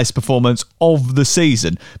Crystal Palace performance of the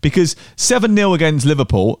season, because 7-0 against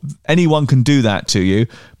Liverpool, anyone can do that to you,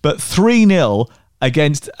 but 3-0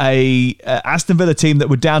 against a Aston Villa team that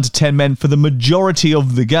were down to 10 men for the majority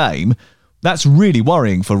of the game. That's really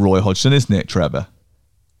worrying for Roy Hodgson, isn't it, Trevor?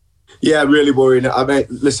 Yeah, really worrying. I mean,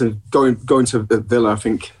 listen, going to Villa, I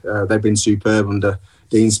think they've been superb under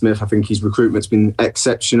Dean Smith. I think his recruitment's been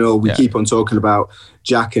exceptional. We keep on talking about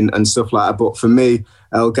Jack and stuff like that. But for me,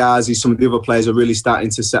 El Ghazi, some of the other players are really starting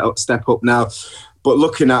to step up now. But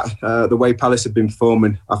looking at the way Palace have been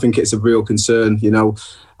performing, I think it's a real concern. You know,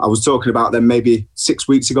 I was talking about them maybe 6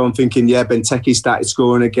 weeks ago and thinking, Benteke started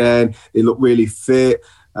scoring again. They look really fit.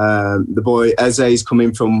 The boy Eze's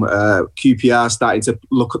coming from QPR, starting to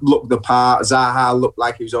look the part. Zaha looked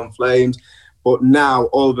like he was on flames. But now,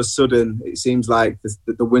 all of a sudden, it seems like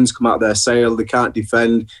the wind's come out of their sail. They can't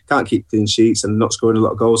defend, can't keep clean sheets, and not scoring a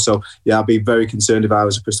lot of goals. So, yeah, I'd be very concerned if I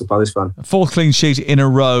was a Crystal Palace fan. 4th clean sheet in a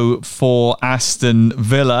row for Aston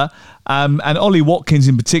Villa. And Ollie Watkins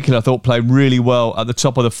in particular, I thought played really well at the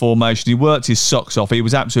top of the formation. He worked his socks off. He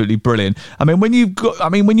was absolutely brilliant. I mean, when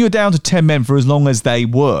you're down to 10 men for as long as they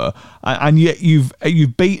were, and yet you've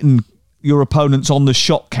beaten your opponents on the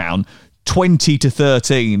shot count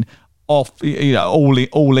 20-13 off,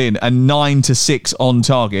 all in, and 9-6 on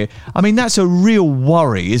target. I mean, that's a real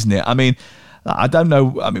worry, isn't it? I mean, I don't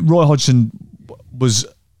know. I mean, Roy Hodgson was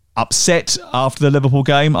upset after the Liverpool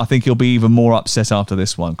game. I think he'll be even more upset after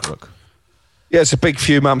this one, Crook. Yeah, it's a big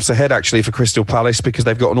few months ahead, actually, for Crystal Palace, because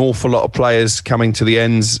they've got an awful lot of players coming to the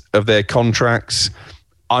ends of their contracts.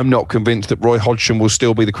 I'm not convinced that Roy Hodgson will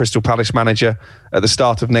still be the Crystal Palace manager at the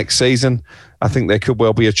start of next season. I think there could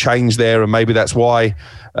well be a change there, and maybe that's why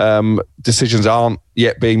decisions aren't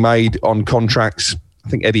yet being made on contracts. I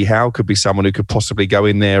think Eddie Howe could be someone who could possibly go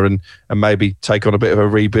in there and maybe take on a bit of a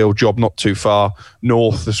rebuild job, not too far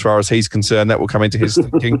north as far as he's concerned. That will come into his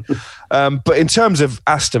thinking. But in terms of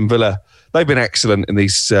Aston Villa, they've been excellent in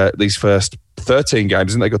these first 13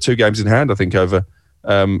 games, and they've got 2 games in hand, I think, over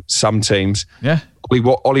some teams. Yeah.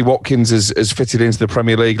 Ollie Watkins has fitted into the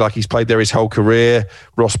Premier League like he's played there his whole career.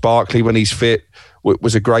 Ross Barkley, when he's fit,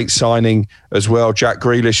 was a great signing as well. Jack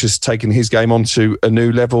Grealish has taken his game onto a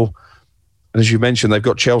new level. And as you mentioned, they've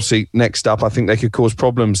got Chelsea next up. I think they could cause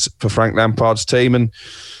problems for Frank Lampard's team. And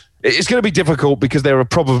it's going to be difficult because there are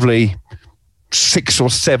probably 6 or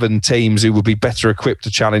 7 teams who would be better equipped to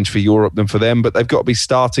challenge for Europe than for them, but they've got to be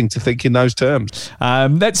starting to think in those terms.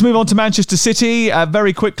 Let's move on to Manchester City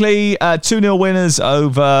very quickly. 2-0 winners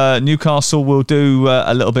over Newcastle. We'll do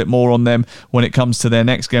a little bit more on them when it comes to their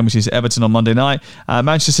next game, which is Everton on Monday night.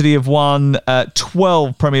 Manchester City have won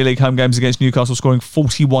 12 Premier League home games against Newcastle, scoring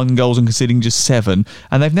 41 goals and conceding just 7.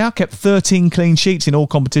 And they've now kept 13 clean sheets in all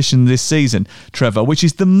competition this season, Trevor, which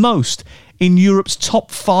is the most in Europe's top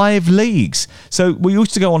 5 leagues. So we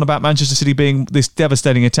used to go on about Manchester City being this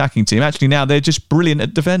devastating attacking team. Actually, now they're just brilliant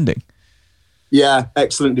at defending. Yeah,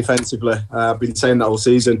 excellent defensively. I've been saying that all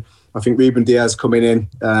season. I think Ruben Dias coming in,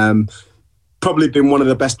 probably been one of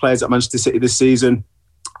the best players at Manchester City this season,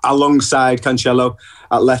 alongside Cancelo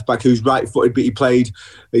at left back, who's right-footed, but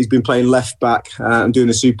he's been playing left back and doing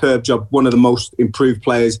a superb job. One of the most improved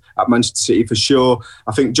players at Manchester City for sure.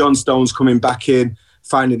 I think John Stones coming back in,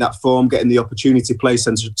 finding that form, getting the opportunity to play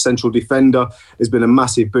central defender has been a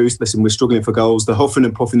massive boost. Listen, we're struggling for goals. They're huffing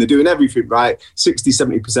and puffing. They're doing everything right.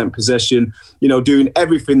 60-70% possession, doing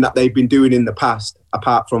everything that they've been doing in the past,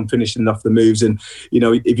 apart from finishing off the moves. And,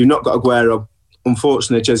 if you've not got Aguero,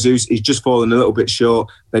 unfortunately, Jesus, he's just fallen a little bit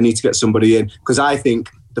short. They need to get somebody in. Because I think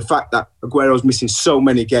the fact that Aguero's missing so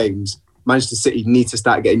many games, Manchester City need to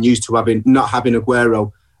start getting used to not having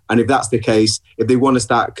Aguero. And if that's the case, if they want to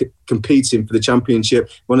start competing for the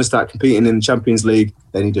Championship, want to start competing in the Champions League,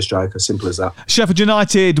 they need a striker. Simple as that. Sheffield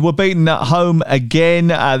United were beaten at home again,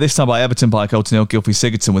 this time by Everton by a goal to nil. Gylfi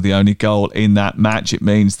Sigurdsson with the only goal in that match. It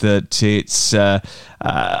means that it's, I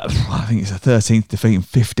think it's a 13th defeat in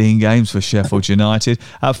 15 games for Sheffield United.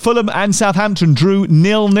 Fulham and Southampton drew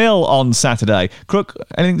 0-0 on Saturday. Crook,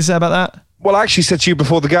 anything to say about that? Well, I actually said to you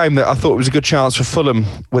before the game that I thought it was a good chance for Fulham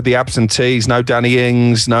with the absentees. No Danny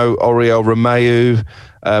Ings, no Oriol Romeu,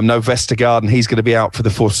 no Vestergaard, and he's going to be out for the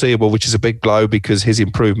foreseeable, which is a big blow because his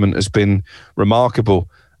improvement has been remarkable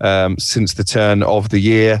since the turn of the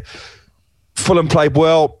year. Fulham played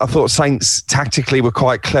well. I thought Saints tactically were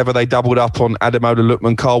quite clever. They doubled up on Ademola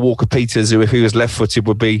Lookman. Carl Walker-Peters, who if he was left-footed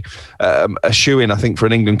would be a shoo-in, I think, for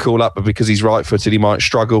an England call-up, but because he's right-footed, he might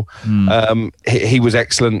struggle. He was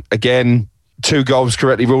excellent again. 2 goals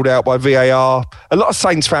correctly ruled out by VAR. A lot of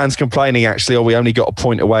Saints fans complaining, actually, we only got a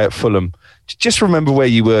point away at Fulham. Just remember where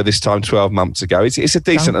you were this time 12 months ago. It's a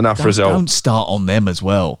decent enough result. Don't start on them as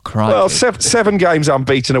well. Crikey. Well, 7 games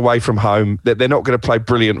unbeaten away from home. They're not going to play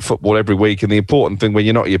brilliant football every week. And the important thing, when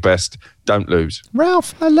you're not your best, don't lose.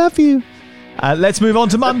 Ralph, I love you. Let's move on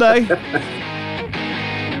to Monday.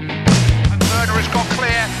 Werner has got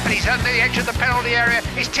clear and he's at the edge of the penalty area.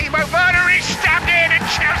 It's Timo Werner, he's stabbed in and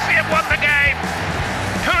Chelsea have won the game.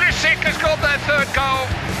 Pulisic has got their 3rd goal.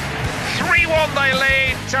 3-1 they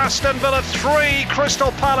lead. Aston Villa 3,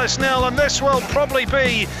 Crystal Palace 0, and this will probably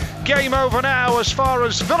be game over now as far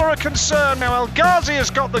as Villa are concerned. Now El Ghazi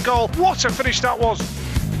has got the goal. What a finish that was.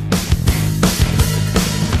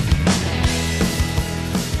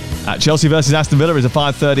 Chelsea versus Aston Villa is a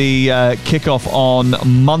 5:30 kickoff on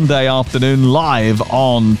Monday afternoon, live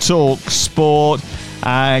on Talk Sport.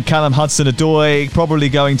 Callum Hudson-Odoi probably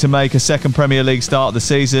going to make a second Premier League start of the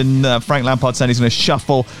season. Frank Lampard saying he's going to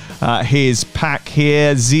shuffle his pack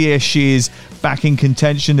here. Ziyech is back in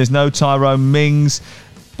contention. There's no Tyrone Mings.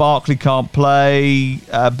 Barkley can't play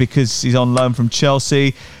because he's on loan from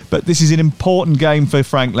Chelsea. But this is an important game for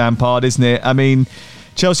Frank Lampard, isn't it? I mean,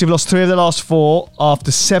 Chelsea have lost 3 of their last 4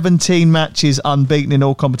 after 17 matches unbeaten in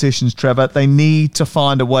all competitions, Trevor. They need to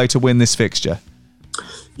find a way to win this fixture.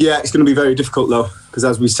 Yeah, it's going to be very difficult, though, because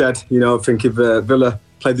as we said, I think if Villa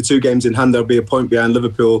play the 2 games in hand, they'll be a point behind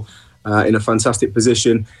Liverpool in a fantastic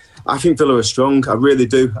position. I think Villa are strong. I really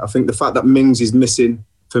do. I think the fact that Mings is missing,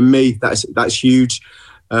 for me, that's huge.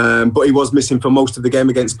 But he was missing for most of the game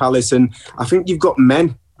against Palace. And I think you've got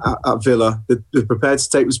men at Villa that are prepared to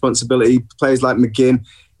take responsibility. Players like McGinn,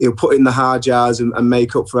 he'll put in the hard yards and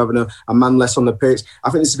make up for having a man less on the pitch. I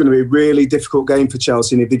think this is going to be a really difficult game for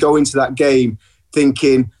Chelsea. And if they go into that game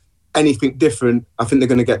thinking anything different, I think they're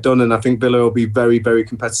going to get done. And I think Villa will be very, very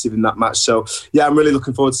competitive in that match. So, yeah, I'm really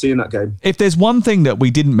looking forward to seeing that game. If there's one thing that we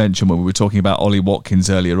didn't mention when we were talking about Ollie Watkins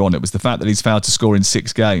earlier on, it was the fact that he's failed to score in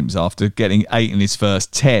 6 games after getting 8 in his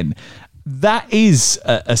first 10. That is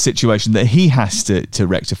a situation that he has to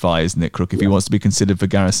rectify, isn't it, Crook, if he wants to be considered for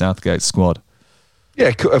Gareth Southgate's squad?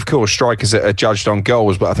 Yeah, of course, strikers are judged on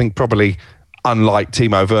goals, but I think probably unlike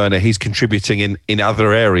Timo Werner, he's contributing in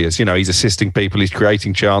other areas. He's assisting people, he's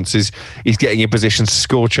creating chances, he's getting in positions to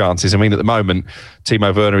score chances. I mean, at the moment,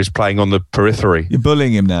 Timo Werner is playing on the periphery. You're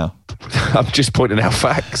bullying him now. I'm just pointing out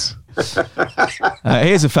facts.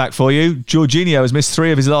 Here's a fact for you. Jorginho has missed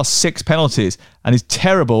 3 of his last 6 penalties and is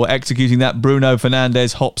terrible at executing that Bruno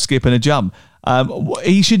Fernandes hop, skip and a jump.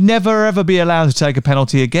 He should never, ever be allowed to take a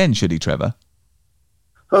penalty again, should he, Trevor?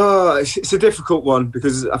 Oh, it's a difficult one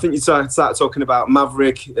because I think you start talking about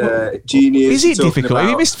Maverick, Genius. Is it difficult?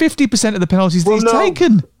 He missed 50% of the penalties that he's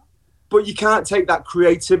taken. But you can't take that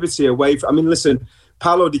creativity away from... I mean, listen,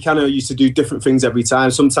 Paolo Di Canio used to do different things every time.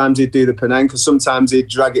 Sometimes he'd do the Panenka, sometimes he'd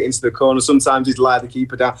drag it into the corner, sometimes he'd lie the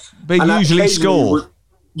keeper down. But usually score.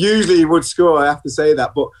 Usually he would score, I have to say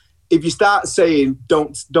that. But if you start saying,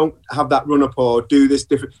 don't have that run-up or do this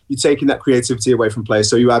different, you're taking that creativity away from players.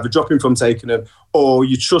 So you either drop him from taking them or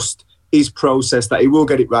you trust his process that he will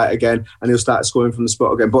get it right again and he'll start scoring from the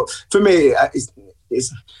spot again. But for me,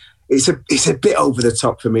 it's a bit over the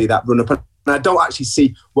top for me, that run-up. And I don't actually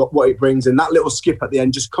see what it brings. And that little skip at the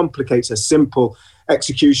end just complicates a simple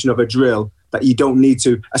execution of a drill that you don't need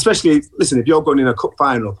to. Especially, listen, if you're going in a cup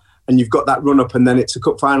final and you've got that run-up and then it's a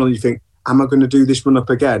cup final and you think, am I going to do this run-up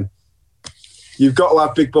again? You've got to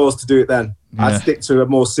have big balls to do it then. Yeah. I'd stick to a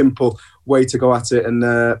more simple way to go at it and,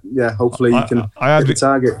 hopefully you can hit the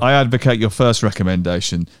target. I advocate your first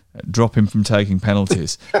recommendation, drop him from taking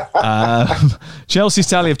penalties. Chelsea's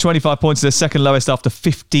tally of 25 points is their second lowest after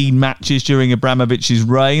 15 matches during Abramovich's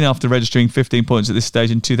reign, after registering 15 points at this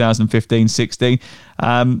stage in 2015-16.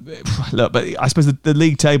 Look, but I suppose the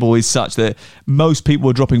league table is such that most people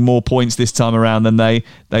are dropping more points this time around than they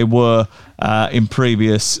were in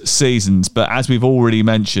previous seasons. But as we've already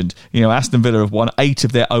mentioned, Aston Villa have won 8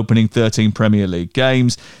 of their opening 13 Premier League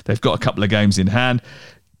games. They've got a couple of games in hand.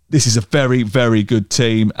 This is a very, very good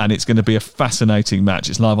team, and it's going to be a fascinating match.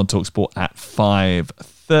 It's live on TalkSport at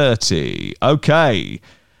 5:30. Okay.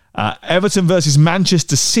 Everton versus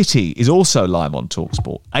Manchester City is also live on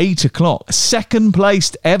TalkSport. 8 o'clock.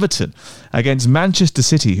 Second-placed Everton against Manchester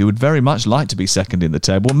City, who would very much like to be second in the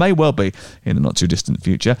table, may well be in the not-too-distant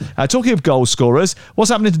future. Talking of goal scorers,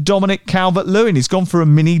 what's happening to Dominic Calvert-Lewin? He's gone for a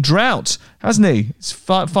mini drought, hasn't he? It's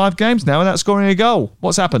 5 games now without scoring a goal.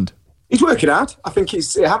 What's happened? He's working hard. I think it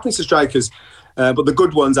happens to strikers. But the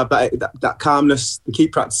good ones have that calmness. They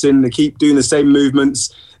keep practicing. They keep doing the same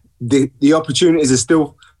movements. The opportunities are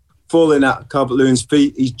still falling at Calvert-Lewin's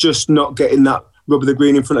feet. He's just not getting that rub of the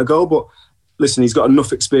green in front of goal. But listen, he's got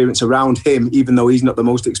enough experience around him, even though he's not the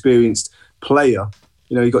most experienced player.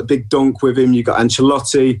 You've got Big Dunk with him. You've got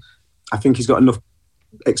Ancelotti. I think he's got enough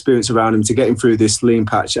experience around him to get him through this lean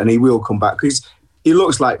patch, and he will come back. Because he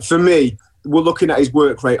looks like, for me, we're looking at his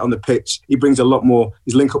work rate on the pitch. He brings a lot more.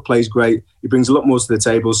 His link-up play is great. He brings a lot more to the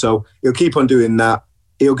table. So he'll keep on doing that.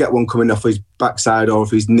 He'll get one coming off his backside or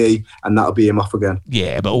off his knee, and that'll be him off again.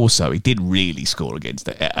 Yeah, but also he did really score against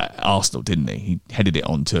Arsenal, didn't he? He headed it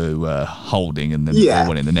onto Holding and then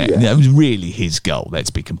went in the net. Yeah. That was really his goal,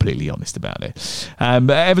 let's be completely honest about it.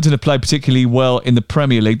 But Everton have played particularly well in the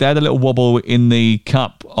Premier League. They had a little wobble in the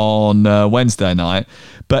Cup on Wednesday night.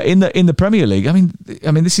 But in the Premier League, I mean,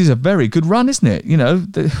 this is a very good run, isn't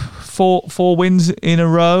it? 4 wins in a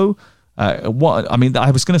row. I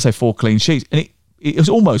was going to say 4 clean sheets, and it was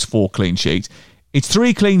almost 4 clean sheets. It's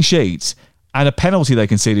 3 clean sheets and a penalty they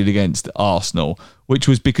conceded against Arsenal, which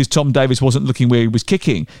was because Tom Davies wasn't looking where he was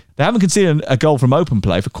kicking. They haven't conceded a goal from open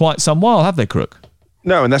play for quite some while, have they, Crook?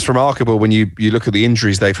 No, and that's remarkable when you look at the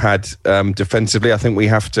injuries they've had defensively. I think we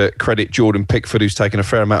have to credit Jordan Pickford, who's taken a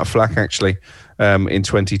fair amount of flack, actually, in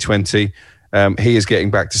 2020. He is getting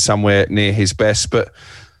back to somewhere near his best. But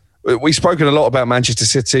we've spoken a lot about Manchester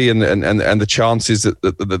City and the chances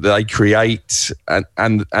that they create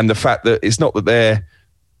and the fact that it's not that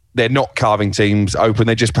they're not carving teams open.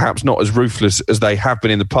 They're just perhaps not as ruthless as they have been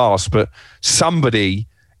in the past. But somebody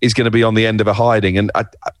is going to be on the end of a hiding. And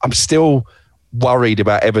I'm still worried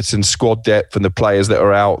about Everton's squad depth and the players that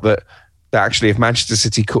are out, that actually if Manchester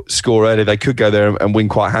City score early, they could go there and win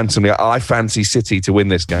quite handsomely. I fancy City to win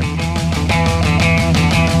this game. And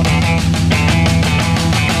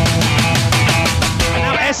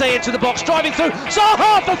now Eze into the box, driving through.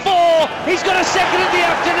 Zaha for 4. He's got a second in the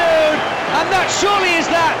afternoon. And that surely is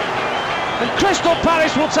that. And Crystal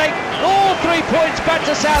Palace will take all 3 points back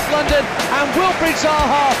to South London, and Wilfried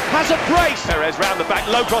Zaha has a brace. Perez round the back,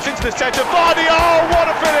 low cross into the centre. Vardy, oh, what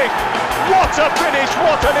a finish! What a finish!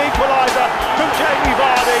 What an equaliser from Jamie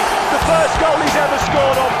Vardy. The first goal he's ever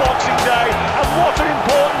scored on Boxing Day, and what an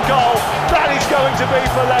important goal that is going to be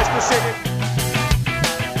for Leicester City.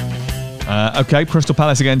 Okay, Crystal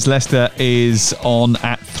Palace against Leicester is on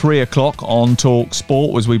at 3 o'clock on Talk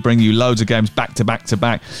Sport as we bring you loads of games back to back to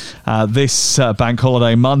back this Bank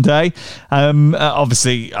Holiday Monday.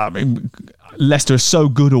 Obviously, Leicester are so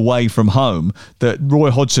good away from home that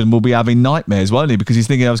Roy Hodgson will be having nightmares, won't he? Because he's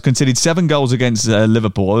thinking, I was conceded 7 goals against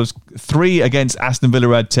Liverpool. There was 3 against Aston Villa,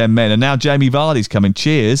 who had 10 men, and now Jamie Vardy's coming.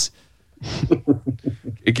 Cheers.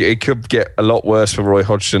 It could get a lot worse for Roy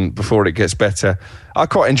Hodgson before it gets better. I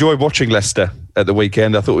quite enjoyed watching Leicester at the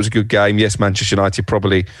weekend. I thought it was a good game. Yes, Manchester United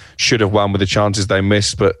probably should have won with the chances they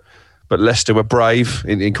missed, but Leicester were brave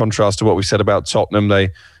in contrast to what we said about Tottenham.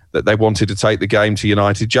 They wanted to take the game to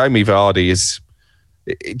United. Jamie Vardy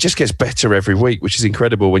it just gets better every week, which is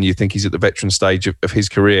incredible when you think he's at the veteran stage of his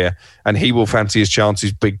career, and he will fancy his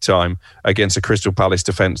chances big time against a Crystal Palace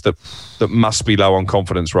defence that must be low on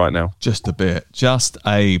confidence right now. Just a bit.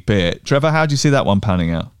 Trevor, how do you see that one panning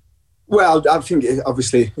out? Well, I think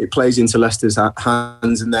it plays into Leicester's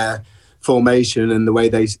hands and their formation and the way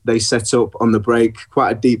they set up on the break, quite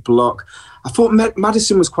a deep block. I thought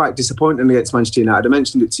Maddison was quite disappointing against Manchester United. I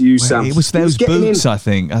mentioned it to you, Sam. It was those boots, I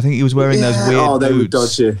think. I think he was wearing those weird boots. Oh, they were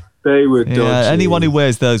dodgy. They were dodgy. Anyone who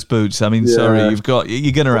wears those boots, sorry, you're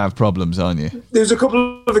going to have problems, aren't you? There was a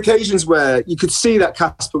couple of occasions where you could see that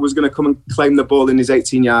Kasper was going to come and claim the ball in his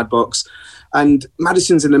 18-yard box, and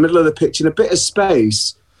Maddison's in the middle of the pitch in a bit of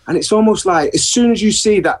space, and it's almost like as soon as you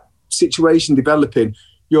see that situation developing,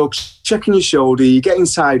 you're checking your shoulder, you get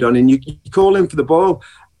inside on, and you call in for the ball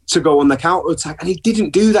to go on the counter attack, and he didn't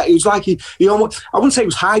do that. He was like he almost, I wouldn't say he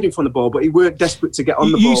was hiding from the ball, but he weren't desperate to get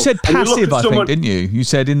on the ball. You said passive, I think, didn't you? You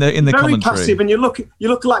said in the very commentary. Very passive, and you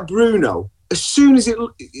look like Bruno. As soon as De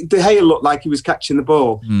Gea looked like he was catching the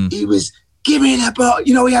ball, he was giving it a ball.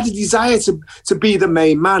 He had a desire to be the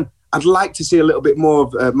main man. I'd like to see a little bit more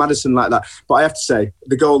of Maddison like that. But I have to say,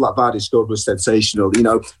 the goal that Vardy scored was sensational.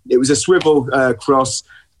 It was a swivel cross,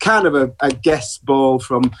 kind of a guess ball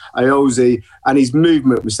from Iozi, and his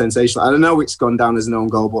movement was sensational. And I know it's gone down as an own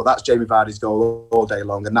goal, but that's Jamie Vardy's goal all day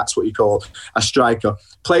long, and that's what you call a striker.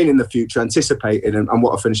 Playing in the future, anticipating, and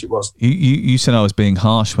what a finish it was. You said I was being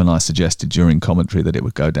harsh when I suggested during commentary that it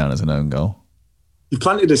would go down as an own goal. You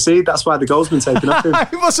planted a seed, that's why the goal's been taken off him.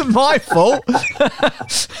 It wasn't my fault.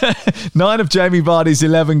 9 of Jamie Vardy's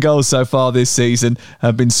 11 goals so far this season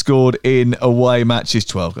have been scored in away matches,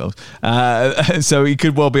 12 goals. So he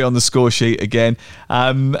could well be on the score sheet again.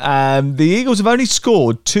 The Eagles have only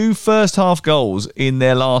scored 2 first-half goals in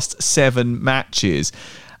their last 7 matches.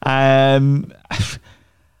 I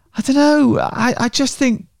don't know. I just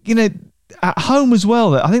think, at home as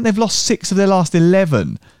well, I think they've lost 6 of their last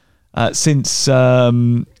 11 since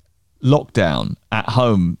lockdown at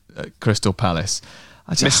home at Crystal Palace.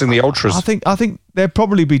 Missing the ultras. I think they'll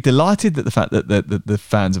probably be delighted at the fact that the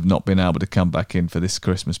fans have not been able to come back in for this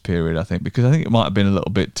Christmas period, I think, because I think it might have been a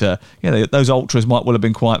little bit, those ultras might well have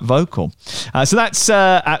been quite vocal. So that's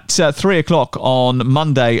at 3 o'clock on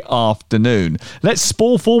Monday afternoon. Let's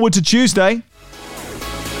spool forward to Tuesday.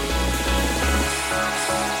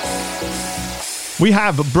 We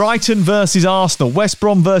have Brighton versus Arsenal, West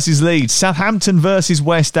Brom versus Leeds, Southampton versus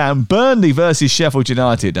West Ham, Burnley versus Sheffield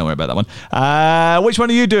United. Don't worry about that one. Which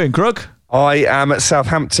one are you doing, Crook? I am at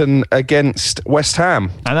Southampton against West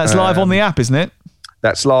Ham. And that's live on the app, isn't it?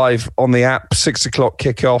 That's live on the app, 6 o'clock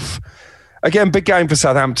kickoff. Again, big game for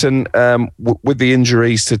Southampton with the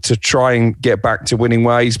injuries to try and get back to winning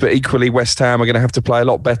ways. But equally, West Ham are going to have to play a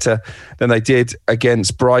lot better than they did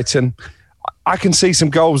against Brighton. I can see some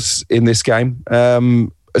goals in this game.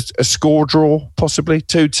 A score draw, possibly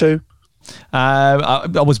 2-2. I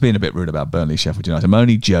was being a bit rude about Burnley, Sheffield United. I'm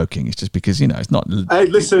only joking. It's just because, it's not... Hey,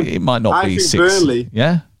 listen, it might not be 6. Burnley,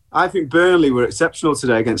 yeah? I think Burnley were exceptional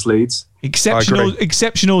today against Leeds. Exceptional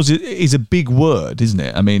is a big word, isn't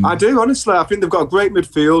it? I mean... I do, honestly. I think they've got a great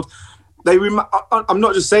midfield. I'm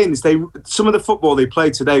not just saying this. Some of the football they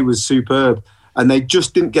played today was superb. And they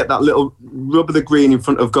just didn't get that little rub of the green in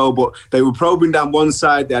front of goal, but they were probing down one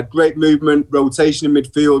side. They had great movement, rotation in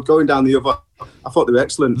midfield, going down the other. I thought they were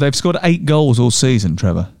excellent. They've scored 8 goals all season,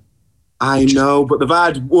 Trevor. I know, but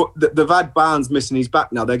they've had Barnes missing. He's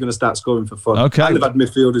back now. They're going to start scoring for fun. Okay. And they've had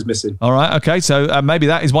midfielders missing. All right, okay. So maybe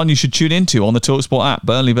that is one you should tune into on the TalkSport app.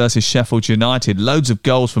 Burnley versus Sheffield United. Loads of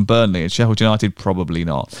goals from Burnley, and Sheffield United probably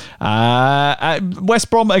not.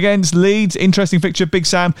 West Brom against Leeds. Interesting fixture. Big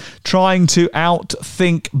Sam trying to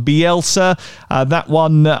outthink Bielsa. That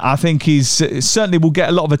one, I think, certainly will get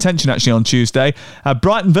a lot of attention actually on Tuesday.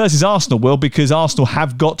 Brighton versus Arsenal will, because Arsenal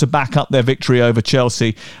have got to back up their victory over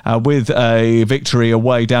Chelsea with a victory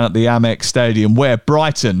away down at the Amex Stadium, where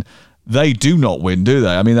Brighton, they do not win, do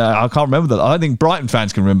they? I mean, I can't remember that. I don't think Brighton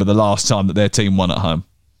fans can remember the last time that their team won at home.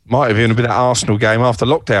 Might have even been an Arsenal game after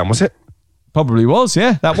lockdown, was it? Probably was,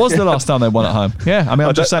 yeah. That was the last time they won at home. Yeah, I mean,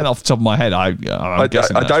 I'm just saying off the top of my head. I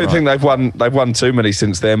don't think they've won too many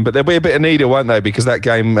since then, but there'll be a bit of neither, won't they? Because that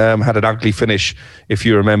game had an ugly finish, if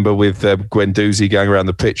you remember, with Guendouzi going around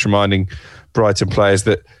the pitch, reminding Brighton players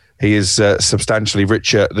that he is substantially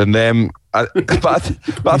richer than them. But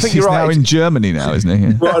I think you're right. He's now in Germany now, isn't he?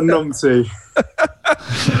 Yeah. What a numpty.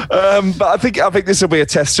 But I think this will be a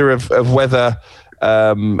tester of whether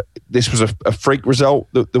this was a freak result,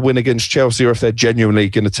 the win against Chelsea, or if they're genuinely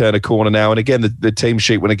going to turn a corner now. And again, the team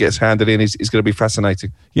sheet, when it gets handed in, is going to be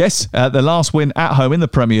fascinating. Yes, the last win at home in the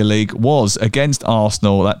Premier League was against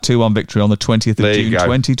Arsenal, that 2-1 victory on the 20th of June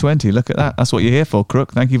 2020. Look at that. That's what you're here for,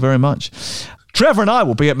 Crook. Thank you very much. Trevor and I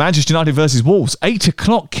will be at Manchester United versus Wolves, 8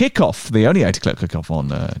 o'clock kickoff, the only 8 o'clock kickoff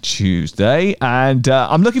on Tuesday. And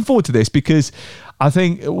I'm looking forward to this because I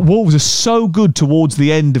think Wolves are so good towards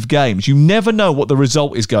the end of games. You never know what the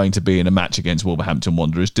result is going to be in a match against Wolverhampton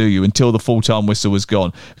Wanderers, do you, until the full-time whistle was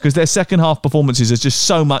gone? Because their second half performances are just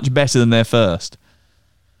so much better than their first.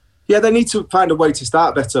 Yeah, they need to find a way to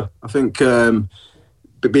start better. I think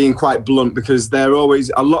being quite blunt, because they're always,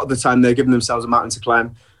 a lot of the time, they're giving themselves a mountain to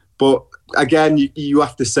climb. But again, you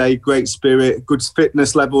have to say great spirit, good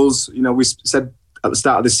fitness levels. You know, we said at the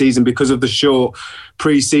start of the season, because of the short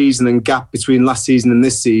pre-season and gap between last season and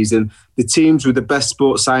this season, the teams with the best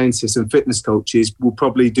sports scientists and fitness coaches will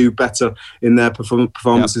probably do better in their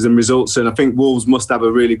performances and results. And I think Wolves must have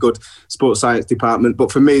a really good sports science department.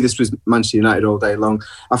 But for me, this was Manchester United all day long.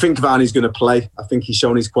 I think Cavani's going to play. I think he's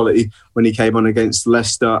shown his quality when he came on against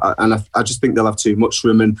Leicester. And I just think they'll have too much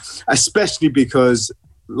for him. And especially because,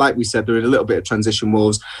 like we said, they're in a little bit of transition,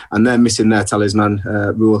 Wolves, and they're missing their talisman,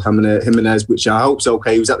 Raúl Jimenez, which I hope's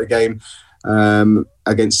okay. He was at the game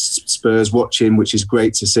against Spurs watching, which is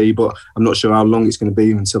great to see, but I'm not sure how long it's going to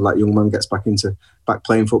be until that young man gets back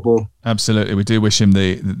playing football. Absolutely. We do wish him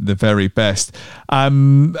the very best.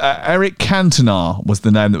 Eric Cantona was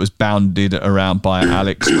the name that was bounded around by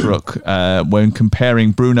Alex Crook when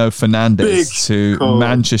comparing Bruno Fernandes to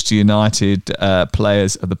Manchester United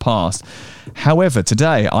players of the past. However,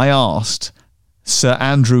 today I asked Sir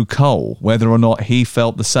Andrew Cole whether or not he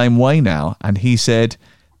felt the same way now, and he said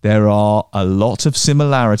there are a lot of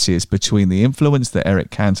similarities between the influence that Eric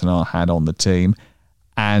Cantona had on the team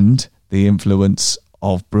and the influence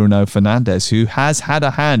of Bruno Fernandes, who has had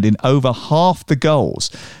a hand in over half the goals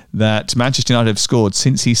that Manchester United have scored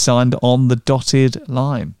since he signed on the dotted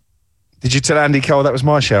line. Did you tell Andy Cole that was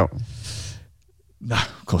my shout? No,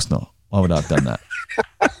 of course not. Why would I have done that?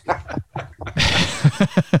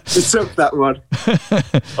 He took that one.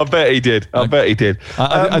 I bet he did.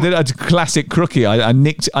 I did a classic Crookie. I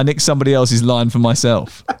nicked somebody else's line for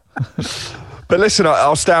myself. But listen,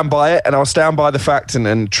 I'll stand by it, and I'll stand by the fact,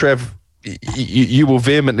 and Trev, you will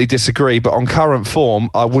vehemently disagree, but on current form,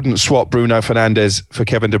 I wouldn't swap Bruno Fernandes for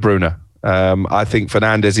Kevin De Bruyne. I think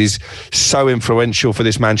Fernandes is so influential for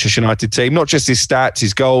this Manchester United team. Not just his stats,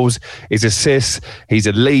 his goals, his assists. He's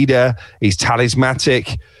a leader. He's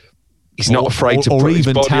talismanic. He's not afraid to put his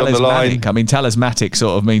body on the line. I mean, talismanic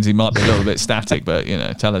sort of means he might be a little bit static, but, you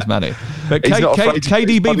know, talismanic. But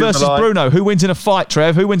KDB versus Bruno, who wins in a fight,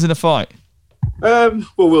 Trev? Who wins in a fight? Well,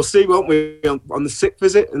 we'll see, won't we, on the 6th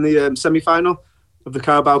visit in the semi-final. of the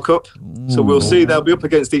Carabao Cup. So we'll see. They'll be up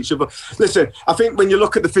against each other. Listen, I think when you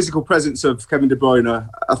look at the physical presence of Kevin De Bruyne,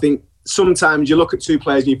 I think sometimes you look at two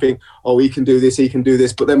players and you think, oh, he can do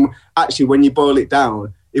this. But then actually when you boil it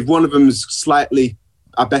down, if one of them's slightly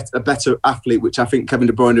a better athlete, which I think Kevin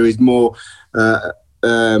De Bruyne is more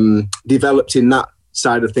developed in that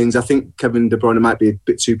side of things, I think Kevin De Bruyne might be a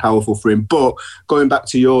bit too powerful for him. But going back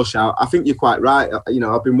to your shout, I think you're quite right.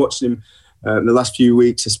 I've been watching him in the last few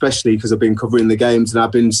weeks, especially because I've been covering the games, and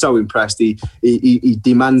I've been so impressed. He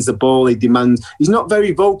demands the ball. He's not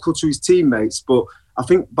very vocal to his teammates, but I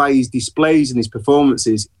think by his displays and his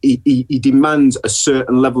performances, he demands a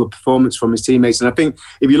certain level of performance from his teammates. And I think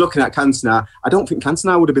if you're looking at Cantona, I don't think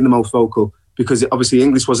Cantona would have been the most vocal, because obviously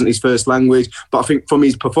English wasn't his first language. But I think from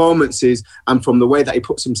his performances and from the way that he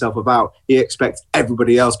puts himself about, he expects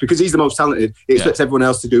everybody else, because he's the most talented, he expects everyone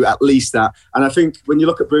else to do at least that. And I think when you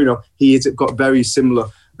look at Bruno, he has got very similar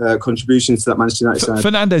contributions to that Manchester United side.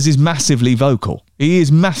 Fernandes is massively vocal. He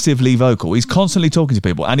is massively vocal. He's constantly talking to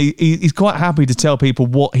people, and he's quite happy to tell people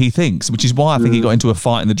what he thinks, which is why I think he got into a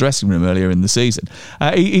fight in the dressing room earlier in the season.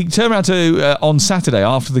 He turned around to on Saturday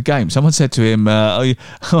after the game. Someone said to him, that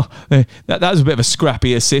was a bit of a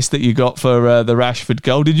scrappy assist that you got for the Rashford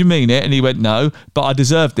goal. Did you mean it? And he went, no, but I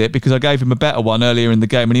deserved it because I gave him a better one earlier in the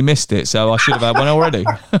game and he missed it, so I should have had one already.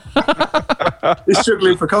 He's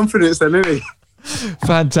struggling for confidence then, isn't he?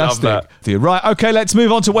 Fantastic. Right, okay, let's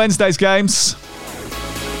move on to Wednesday's games.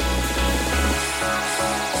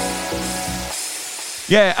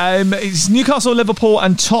 It's Newcastle, Liverpool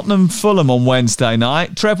and Tottenham, Fulham on Wednesday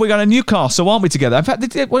night. Trev, we're going to Newcastle, aren't we, together? In fact,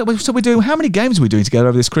 so we're doing, how many games are we doing together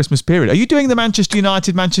over this Christmas period? Are you doing the Manchester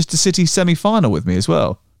United, Manchester City semi-final with me as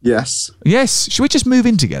well? Yes. Should we just move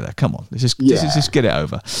in together? Come on, let's just get it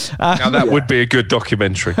over. Now that would be a good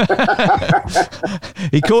documentary. Do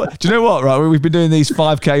you know what? Right, we've been doing these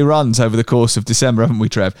 5k runs over the course of December, haven't we,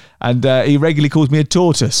 Trev? And he regularly calls me a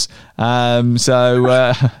tortoise.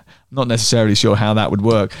 Not necessarily sure how that would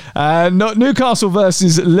work. Newcastle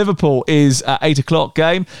versus Liverpool is an 8 o'clock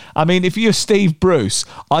game. I mean, if you're Steve Bruce,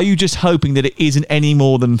 are you just hoping that it isn't any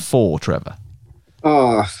more than 4, Trevor?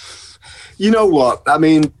 You know what? I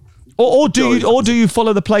mean, or do you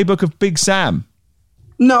follow the playbook of Big Sam?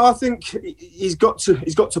 No, I think he's got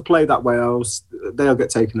to play that way, else they'll get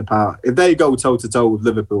taken apart. If they go toe to toe with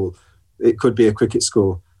Liverpool, it could be a cricket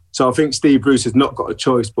score. So I think Steve Bruce has not got a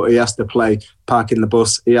choice, but he has to play parking the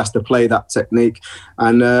bus. He has to play that technique.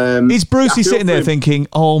 And is Brucey sitting there thinking,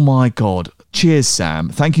 "Oh my God, cheers, Sam.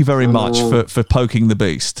 Thank you very much for poking the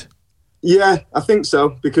beast." Yeah, I think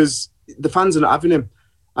so, because the fans are not having him.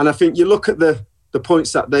 And I think you look at the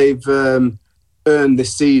points that they've earned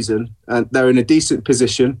this season, and they're in a decent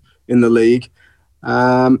position in the league,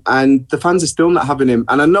 and the fans are still not having him.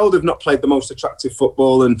 And I know they've not played the most attractive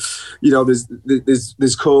football, and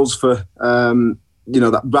there's calls for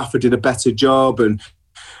that Rafa did a better job, and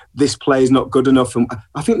this player's not good enough. And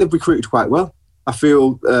I think they've recruited quite well. I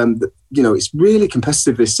feel that it's really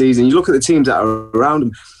competitive this season. You look at the teams that are around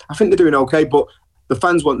them. I think they're doing okay, but the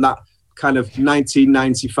fans want that kind of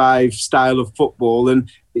 1995 style of football, and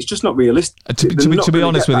it's just not realistic. To be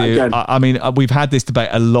honest with you, I mean, we've had this debate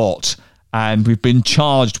a lot, and we've been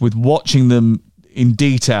charged with watching them in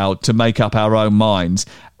detail to make up our own minds,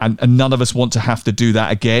 and none of us want to have to do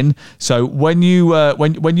that again. So when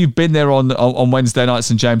you've been there on Wednesday night at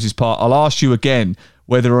St James's Park, I'll ask you again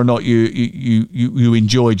whether or not you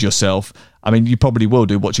enjoyed yourself. I mean, you probably will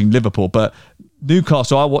do watching Liverpool, but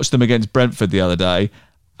Newcastle, I watched them against Brentford the other day,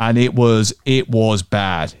 and it was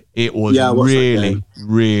bad. It was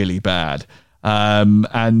really bad.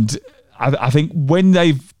 And I think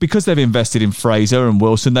because they've invested in Fraser and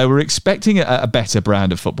Wilson, they were expecting a better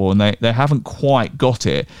brand of football, and they haven't quite got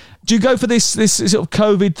it. Do you go for this sort of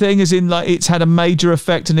COVID thing, as in like it's had a major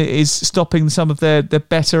effect and it is stopping some of their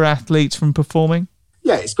better athletes from performing?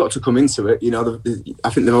 Yeah, it's got to come into it. I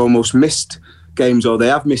think they've almost missed games, or they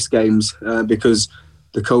have missed games because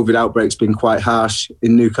the COVID outbreak's been quite harsh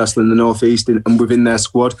in Newcastle in the North East and within their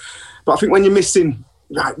squad. But I think when you're missing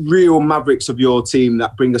real mavericks of your team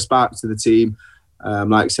that bring a spark to the team,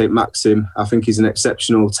 like St Maxim, I think he's an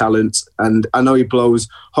exceptional talent. And I know he blows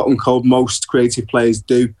hot and cold. Most creative players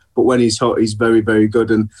do. But when he's hot, he's very, very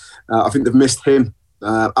good. And I think they've missed him.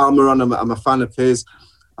 Almiron, I'm a fan of his.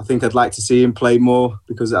 I think I'd like to see him play more,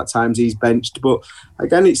 because at times he's benched. But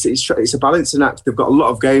again, it's a balancing act. They've got a lot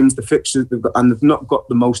of games, the fixtures, and they've not got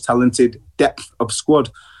the most talented depth of squad.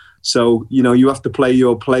 So, you have to play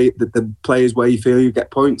the players where you feel you get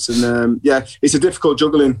points. And it's a difficult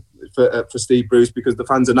juggling for Steve Bruce, because the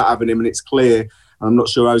fans are not having him, and it's clear. I'm not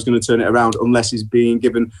sure how he's going to turn it around unless he's being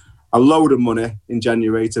given a load of money in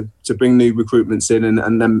January to bring new recruitments in,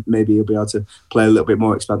 and then maybe he'll be able to play a little bit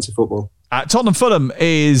more expansive football. Tottenham Fulham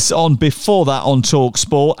is on before that on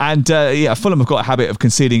TalkSport, and Fulham have got a habit of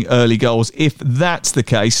conceding early goals. If that's the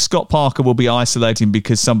case, Scott Parker will be isolating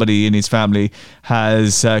because somebody in his family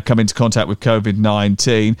has come into contact with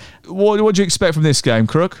COVID-19. What do you expect from this game,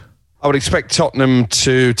 Crook? I would expect Tottenham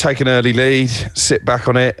to take an early lead, sit back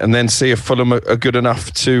on it, and then see if Fulham are good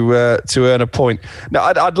enough to earn a point. Now,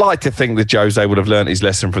 I'd like to think that Jose would have learnt his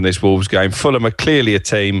lesson from this Wolves game. Fulham are clearly a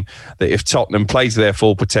team that if Tottenham plays their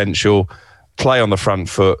full potential, play on the front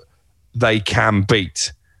foot, they can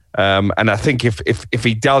beat. And I think if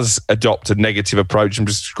he does adopt a negative approach, I'm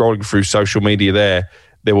just scrolling through social media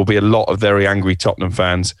there will be a lot of very angry Tottenham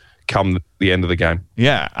fans come the end of the game.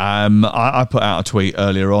 Yeah, I put out a tweet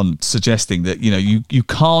earlier on suggesting that you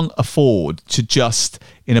can't afford to just,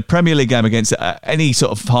 in a Premier League game against any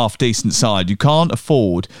sort of half decent side, you can't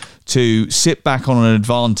afford to sit back on an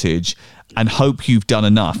advantage and hope you've done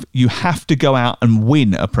enough. You have to go out and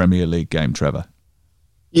win a Premier League game, Trevor.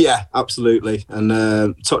 Yeah, absolutely.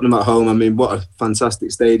 And Tottenham at home, I mean, what a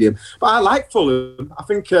fantastic stadium. But I like Fulham. I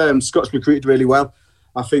think Scott's recruited really well.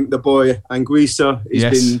 I think the boy Anguissa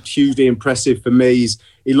has been hugely impressive for me.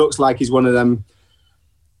 He looks like he's one of them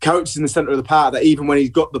characters in the centre of the park that even when he's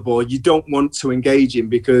got the ball, you don't want to engage him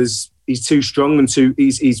because he's too strong and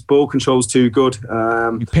his ball control's too good.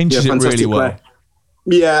 He pinches it really well. Player.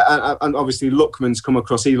 Yeah, and obviously Lookman's come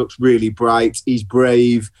across. He looks really bright. He's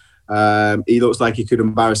brave. He looks like he could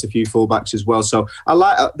embarrass a few fullbacks as well. So I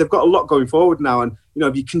like they've got a lot going forward now, and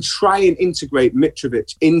if you can try and integrate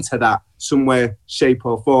Mitrovic into that some way, shape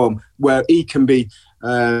or form, where he can be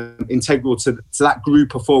integral to that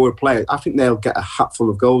group of forward players, I think they'll get a hatful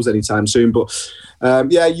of goals anytime soon. But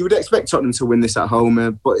you would expect Tottenham to win this at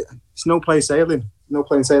home, but it's no plain sailing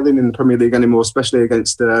in the Premier League anymore, especially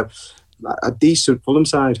against a decent Fulham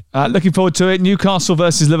side. Looking forward to it. Newcastle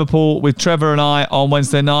versus Liverpool with Trevor and I on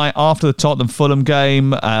Wednesday night after the Tottenham Fulham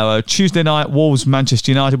game. Tuesday night, Wolves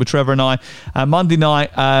Manchester United with Trevor and I. Monday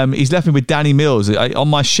night, he's left me with Danny Mills. On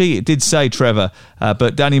my sheet, it did say Trevor,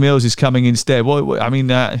 but Danny Mills is coming instead. What were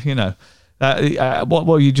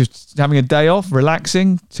you just having a day off,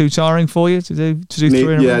 relaxing? Too tiring for you to do 3 in a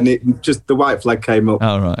row? Yeah, just the white flag came up.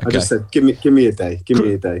 Oh, right, okay. I just said, give me a day. Give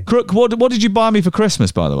me a day. Crook, what did you buy me for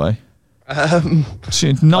Christmas, by the way?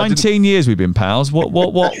 19 years we've been pals. What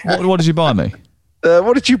did you buy me?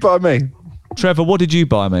 What did you buy me? Trevor, what did you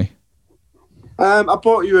buy me? I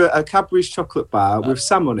bought you a Cadbury's chocolate bar with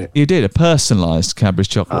Sam on it. You did, a personalised Cadbury's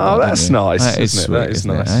chocolate bar. Oh, that's nice. That is sweet. That is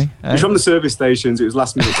nice. It was from the service stations. It was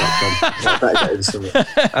last minute. I better get in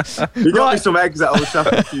something. You got me some eggs at Old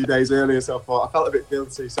Trafford a few days earlier, so I felt a bit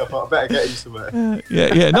guilty. So I thought I better get in somewhere.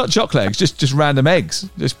 Yeah, not chocolate eggs, just random eggs.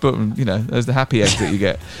 Just put, there's the happy eggs that you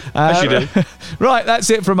get. As you do. Right, that's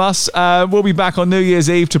it from us. We'll be back on New Year's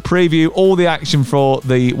Eve to preview all the action for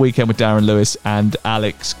the weekend with Darren Lewis and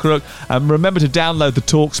Alex Crook. Remember to download the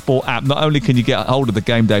TalkSport app. Not only can you get a hold of the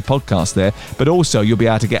Game Day podcast there, but also you'll be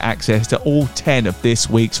able to get access to all 10 of this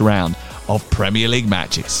week's round of Premier League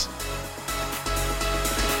matches.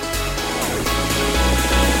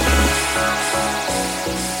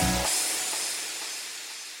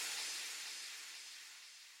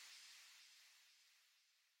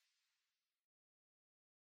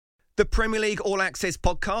 The Premier League All Access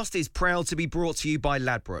podcast is proud to be brought to you by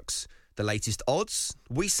Ladbrokes. The latest odds,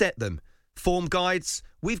 we set them. Form guides,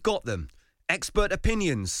 we've got them. Expert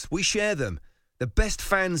opinions, we share them. The best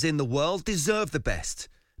fans in the world deserve the best.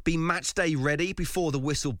 Be match day ready before the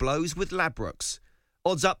whistle blows with Ladbrokes.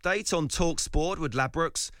 Odds update on TalkSport with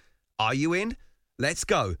Ladbrokes. Are you in? Let's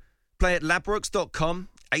go. Play at ladbrokes.com.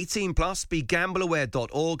 18+,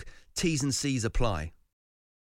 begambleaware.org. T's and C's apply.